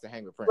artists wants to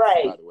hang with Prince.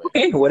 Right. By the way.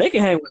 Okay, well they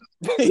can hang with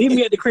him. Leave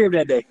me at the crib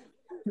that day.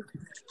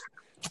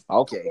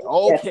 Okay.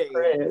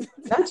 Yes,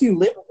 not you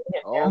living with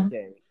him now.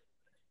 Okay.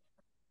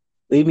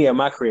 Leave me at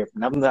my crib.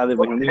 I'm not living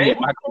with him. Leave me at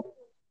my crib.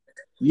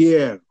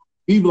 Yeah.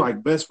 Be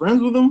like best friends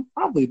with him?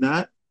 Probably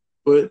not.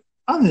 But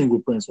I hang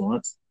with Prince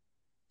once.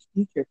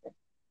 You tripping.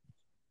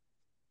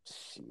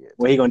 Shit.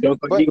 Well, he gonna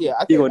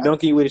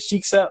dunk you with his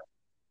cheeks out.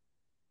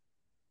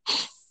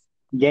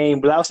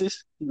 Game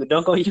blouses. He gonna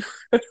dunk on you.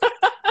 I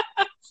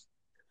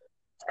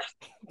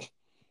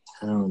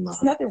don't know.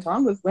 There's nothing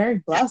wrong with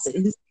wearing blouses.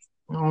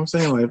 You know what I'm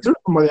saying? Like, if there's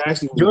somebody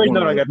actually... George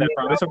know I got that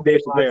from. It's from Dave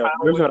Chappelle.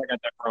 George know I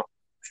got that from.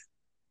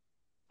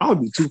 I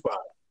would be Tupac.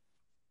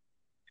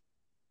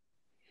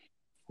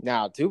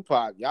 Now,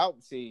 Tupac, y'all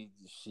see,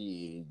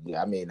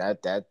 I mean,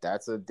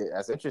 that's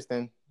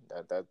interesting.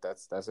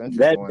 That's an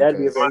interesting one. That'd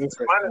be a 'cause- very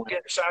interesting Mine one.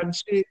 getting shot and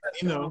shit,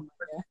 you know.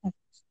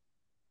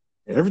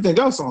 And everything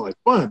else sound like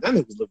fun. That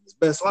nigga's living his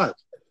best life.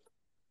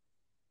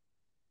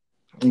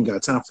 Ain't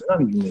got time for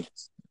none of you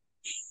niggas.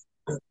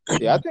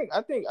 Yeah,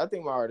 I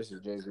think my artist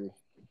is Jay-Z.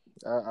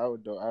 I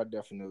would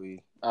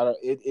definitely.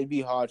 It'd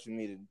be hard for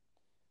me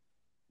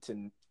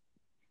to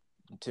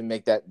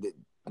make that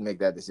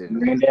decision.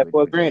 Granddad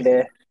for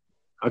granddad.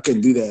 I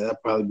couldn't do that.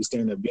 I'd probably be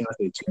staring at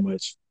Beyonce too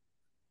much.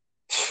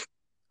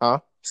 Huh?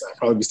 I'd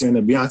probably be staring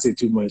at Beyonce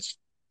too much.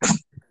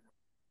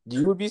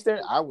 You would be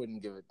staring. I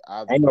wouldn't give it.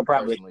 I Ain't no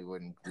problem. personally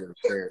wouldn't give a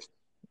care.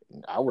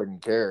 I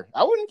wouldn't care.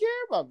 I wouldn't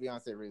care about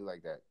Beyonce really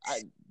like that.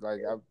 I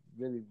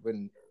really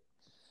wouldn't,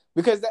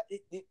 because that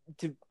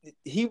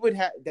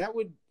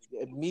would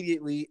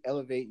immediately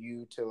elevate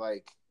you to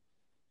like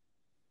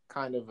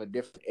kind of a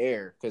different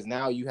air, because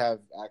now you have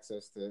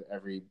access to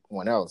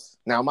everyone else.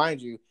 Now,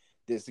 mind you,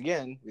 this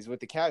again is with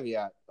the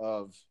caveat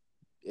of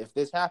if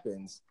this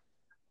happens,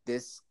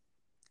 this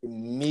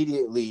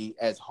immediately,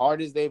 as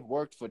hard as they've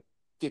worked for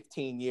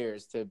 15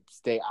 years to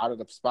stay out of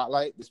the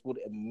spotlight, this would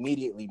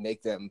immediately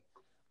make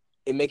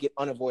it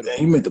unavoidable.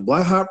 Damn, you meant the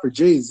black hot for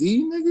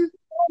Jay-Z, nigga?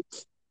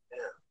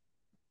 Yeah.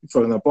 You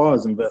fucking up all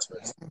his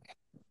investments.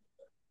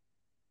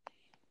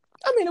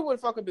 I mean, it would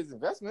fuck up his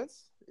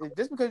investments.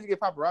 Just because you get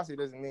paparazzi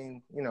doesn't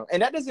mean,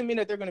 and that doesn't mean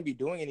that they're going to be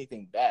doing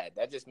anything bad.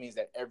 That just means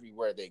that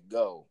everywhere they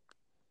go.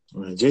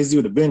 Man, Jay-Z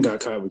would have been got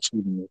caught with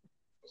cheating.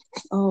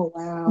 Oh,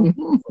 wow.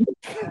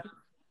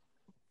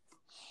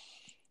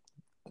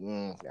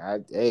 I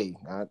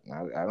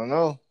don't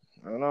know.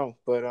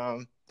 But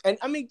and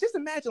I mean, just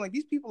imagine, like,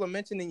 these people are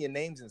mentioning your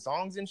names in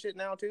songs and shit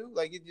now too.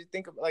 Like, you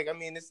think of, like, I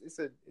mean,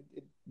 it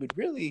would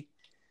really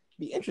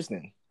be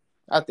interesting.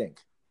 I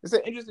think it's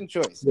an interesting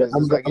choice. Yeah,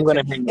 I'm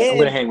gonna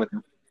hang with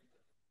him.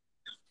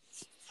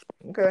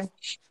 Okay.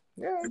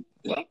 Yeah.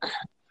 Well,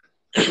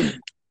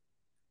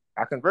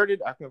 I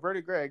converted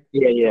Greg.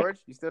 Yeah. George,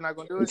 you still not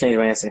gonna do it? Change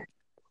my answer.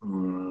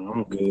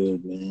 I'm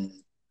good, man.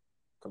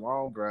 Come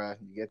on, bro.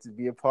 You get to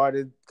be a part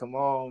of. Come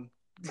on.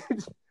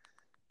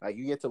 Like,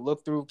 you get to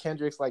look through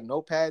Kendrick's like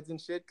notepads and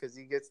shit because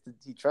he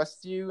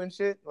trusts you and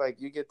shit.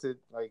 Like, you get to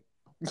like.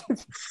 I'm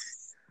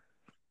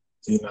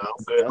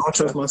good. I don't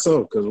trust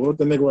myself, because what if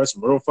the nigga write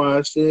some real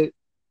fire shit?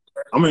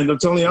 I'm gonna end up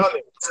telling y'all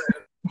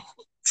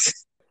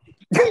niggas.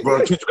 Bro,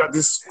 Kendrick got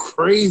this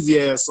crazy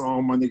ass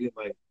song, my nigga.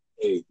 Like,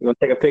 hey, You gonna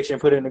take a picture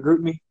and put it in the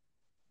group me?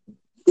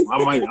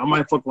 I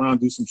might fuck around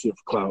and do some shit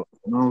for clout.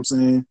 You know what I'm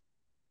saying?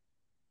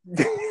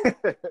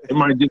 It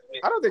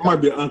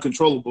might be an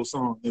uncontrollable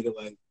song, nigga.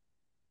 Like,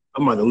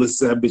 I might have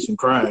listened to that bitch and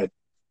cried.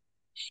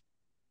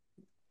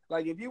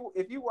 Like, if you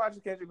watch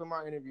Kendrick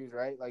Lamar interviews,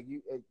 right? Like,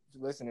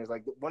 listeners,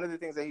 like, one of the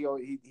things that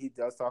he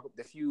does talk,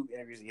 the few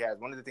interviews he has,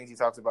 one of the things he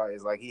talks about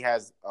is like he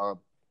has a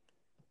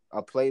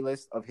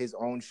playlist of his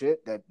own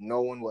shit that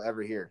no one will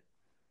ever hear.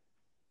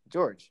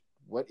 George,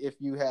 what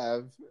if you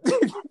have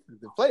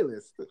the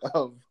playlist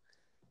of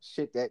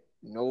shit that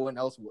no one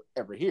else will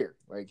ever hear?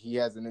 Like, he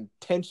has an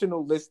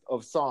intentional list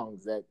of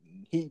songs that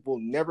he will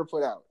never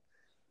put out,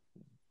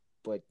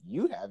 but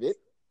you have it.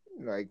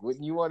 Like,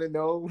 wouldn't you want to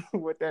know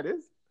what that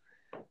is?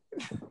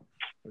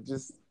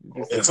 just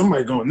Yeah,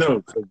 somebody gonna know,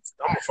 because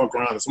I'm gonna fuck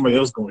around and somebody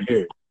else gonna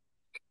hear it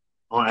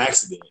on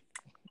accident.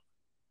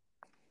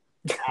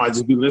 I might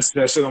just be listening to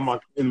that shit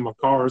in my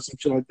car or some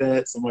shit like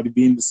that. Somebody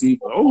be in the seat,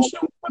 like, oh shit,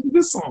 what is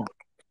this song?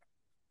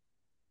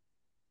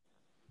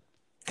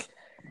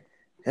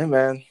 Yeah,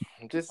 man.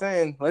 I'm just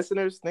saying,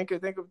 listeners, think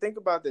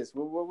about this.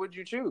 What would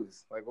you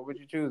choose? Like, what would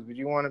you choose? Would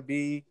you want to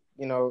be,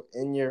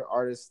 in your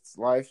artist's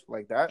life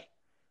like that,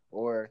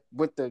 or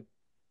with the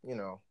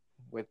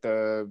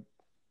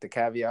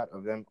caveat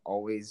of them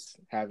always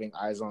having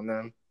eyes on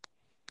them,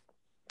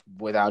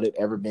 without it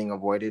ever being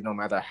avoided, no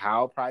matter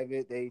how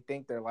private they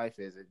think their life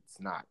is? It's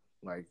not.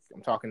 Like,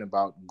 I'm talking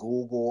about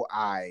Google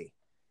Eye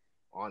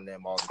on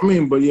them all the time. I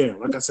mean, but yeah,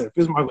 like I said, if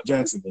it's Michael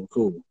Jackson, then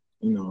cool.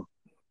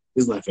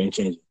 His life ain't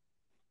changing.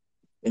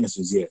 The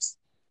answer is yes.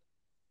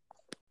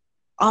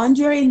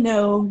 Andre,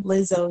 no.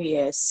 Lizzo,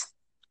 yes.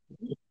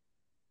 Wow.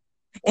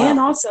 And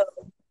also,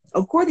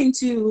 according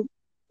to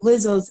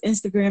Lizzo's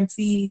Instagram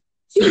feed,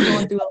 she's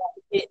going through a lot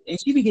of shit, and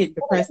she be getting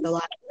depressed a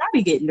lot. I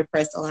be getting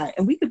depressed a lot,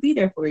 and we could be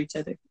there for each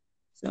other.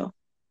 So.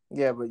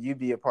 Yeah, but you'd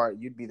be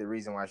the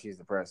reason why she's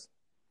depressed.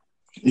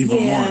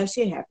 Even more.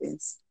 Shit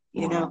happens,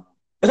 you know.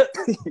 I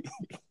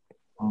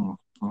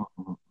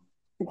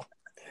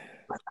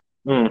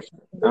don't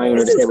even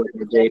understand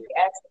what Jay.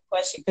 Ask the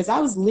question, because I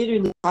was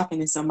literally talking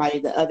to somebody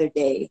the other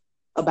day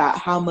about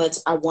how much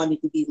I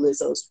wanted to be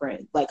Lizzo's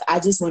friend. Like, I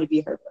just want to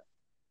be her friend.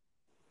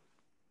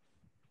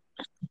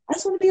 I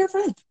just want to be her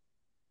friend.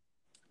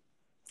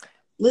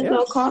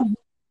 Lizzo called me.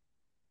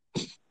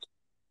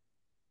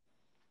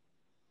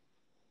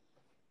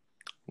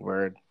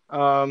 Word.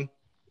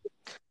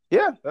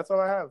 Yeah, that's all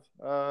I have.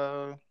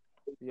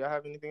 Do y'all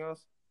have anything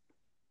else?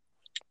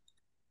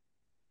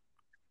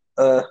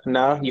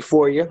 Nah,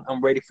 Euphoria.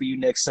 I'm ready for you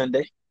next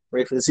Sunday.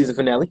 Ready for the season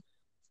finale.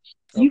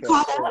 You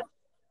caught that?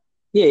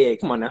 Yeah,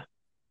 come on now.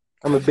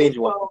 I'm a binge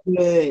watcher. So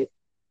good.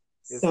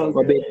 It's So so I'm a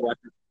good. binge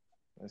watcher.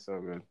 It's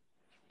so good.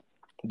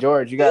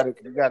 George, you gotta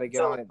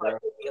get on it, bro. A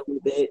little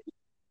bit.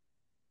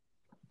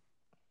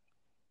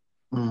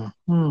 You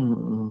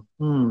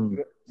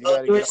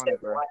gotta get on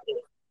it, bro.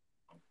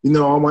 You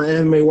know, all my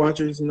anime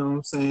watchers, you know what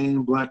I'm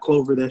saying? Black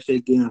Clover, that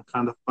shit getting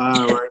kind of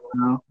fire right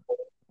now.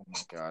 Oh my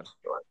god.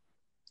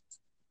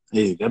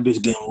 Hey, that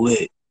bitch getting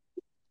lit.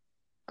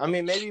 I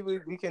mean, maybe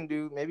we can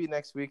do maybe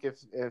next week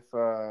if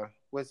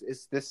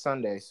it's this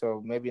Sunday,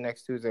 so maybe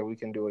next Tuesday we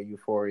can do a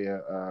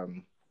Euphoria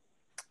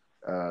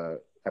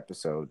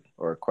episode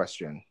or a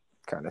question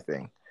kind of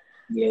thing.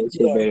 Yeah, it's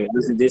better.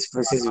 This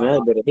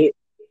season better hit.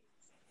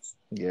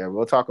 Yeah,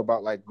 we'll talk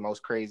about like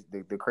most crazy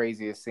the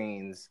craziest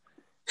scenes.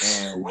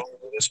 And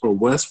It's for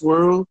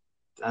Westworld.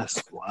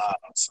 That's wild,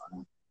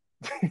 son.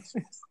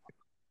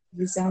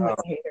 You sound like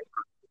a hater.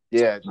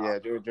 Yeah,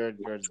 George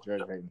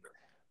Hayden.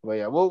 But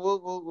yeah,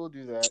 we'll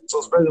do that. So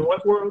it's better than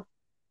Westworld?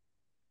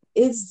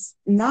 It's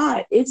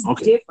not. It's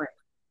Okay. different.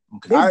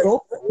 Okay. They're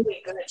both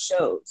really good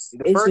shows.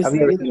 The It's first just I've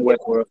never really seen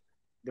Westworld.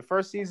 The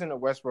first season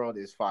of Westworld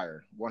is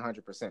fire,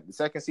 100%. The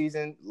second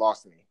season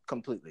lost me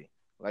completely.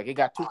 Like it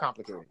got too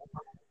complicated.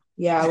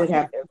 Yeah, I would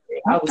have to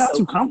agree. I was Not so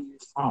too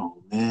confused.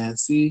 Oh man,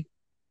 see,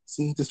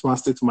 that's why I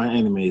stick to my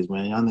animes,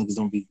 man. Y'all niggas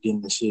don't be getting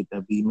the shit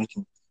that be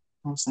making. You know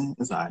what I'm saying?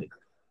 It's alright.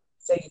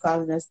 So you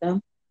calling us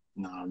dumb?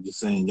 No, I'm just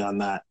saying y'all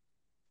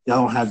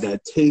don't have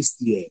that taste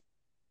yet.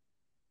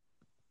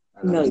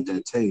 I gotta No, get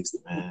that taste,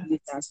 man. You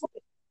sound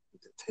stupid.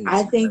 Get that taste,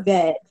 I think man.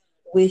 that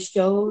with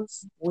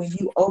shows, when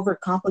you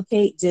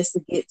overcomplicate just to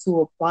get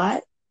to a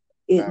plot,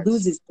 it Facts.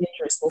 loses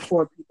interest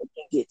before people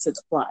can get to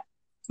the plot.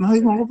 It's not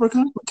even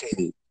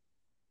overcomplicated.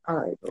 All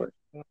right, George.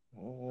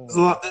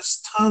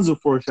 There's tons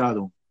of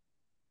foreshadowing.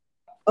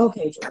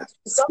 Okay, George.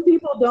 Some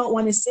people don't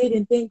want to sit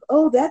and think,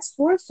 oh, that's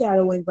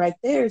foreshadowing right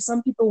there.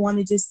 Some people want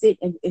to just sit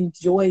and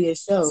enjoy a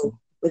show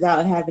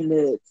without having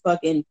to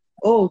fucking,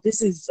 oh,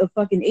 this is a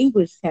fucking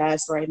English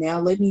cast right now.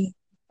 Let me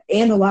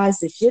analyze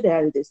the shit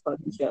out of this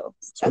fucking show.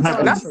 That's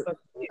all. Not for-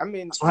 I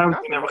mean, So how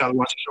you never gotta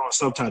watch a show on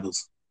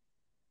subtitles?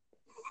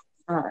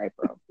 All right,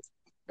 bro.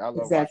 I love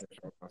Exactly.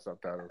 watching shows on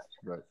subtitles,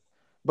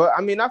 but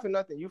I mean, not for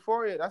nothing.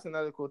 Euphoria, that's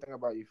another cool thing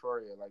about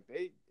Euphoria. Like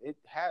it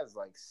has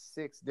like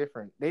 6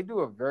 different. They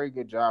do a very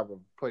good job of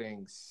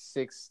putting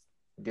 6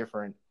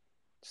 different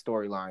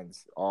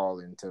storylines all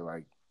into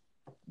like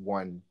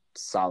one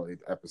solid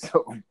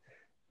episode.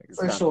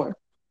 For sure.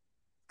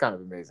 Kind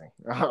of amazing.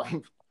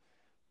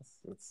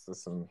 It's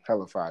some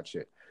hellified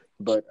shit.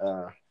 But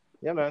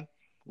yeah, man,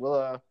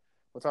 we'll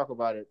talk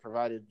about it,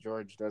 provided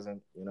George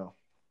doesn't,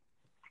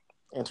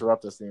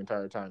 interrupt us the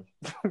entire time,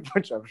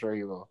 which I'm sure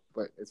he will.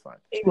 But it's fine.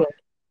 He will.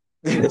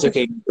 It's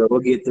okay. Bro. We'll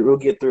get through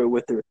it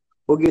with her.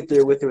 We'll get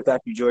through it with or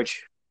without you,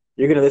 George.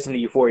 You're gonna listen to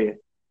Euphoria.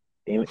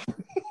 Damn it.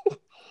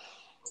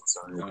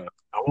 Sorry.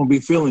 I won't be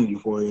feeling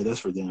Euphoria. That's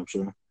for damn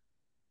sure.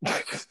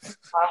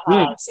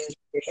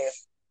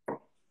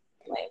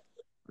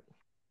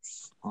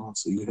 Oh,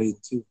 so you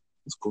hate too?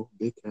 That's cool.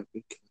 Big cat.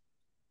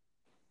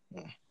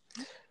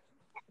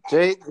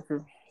 Jade,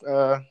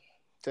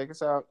 take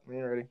us out when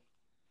you're ready.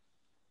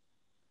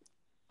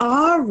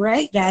 All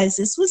right, guys,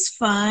 this was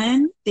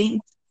fun.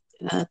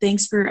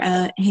 Thanks for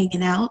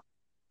hanging out.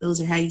 Those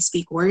are how you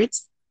speak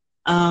words.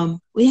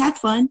 We had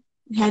fun.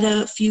 We had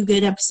a few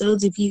good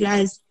episodes. If you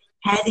guys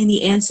had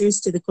any answers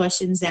to the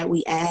questions that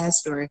we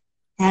asked or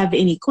have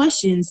any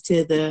questions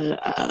to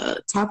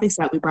the topics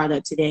that we brought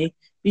up today,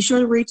 be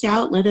sure to reach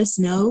out. Let us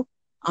know.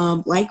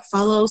 Like,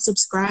 follow,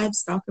 subscribe,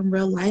 Stalk in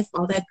Real Life,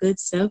 all that good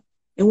stuff.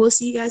 And we'll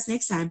see you guys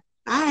next time.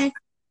 Bye.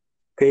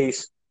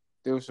 Peace.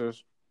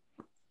 Deuces.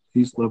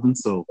 Peace, love, and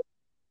soul.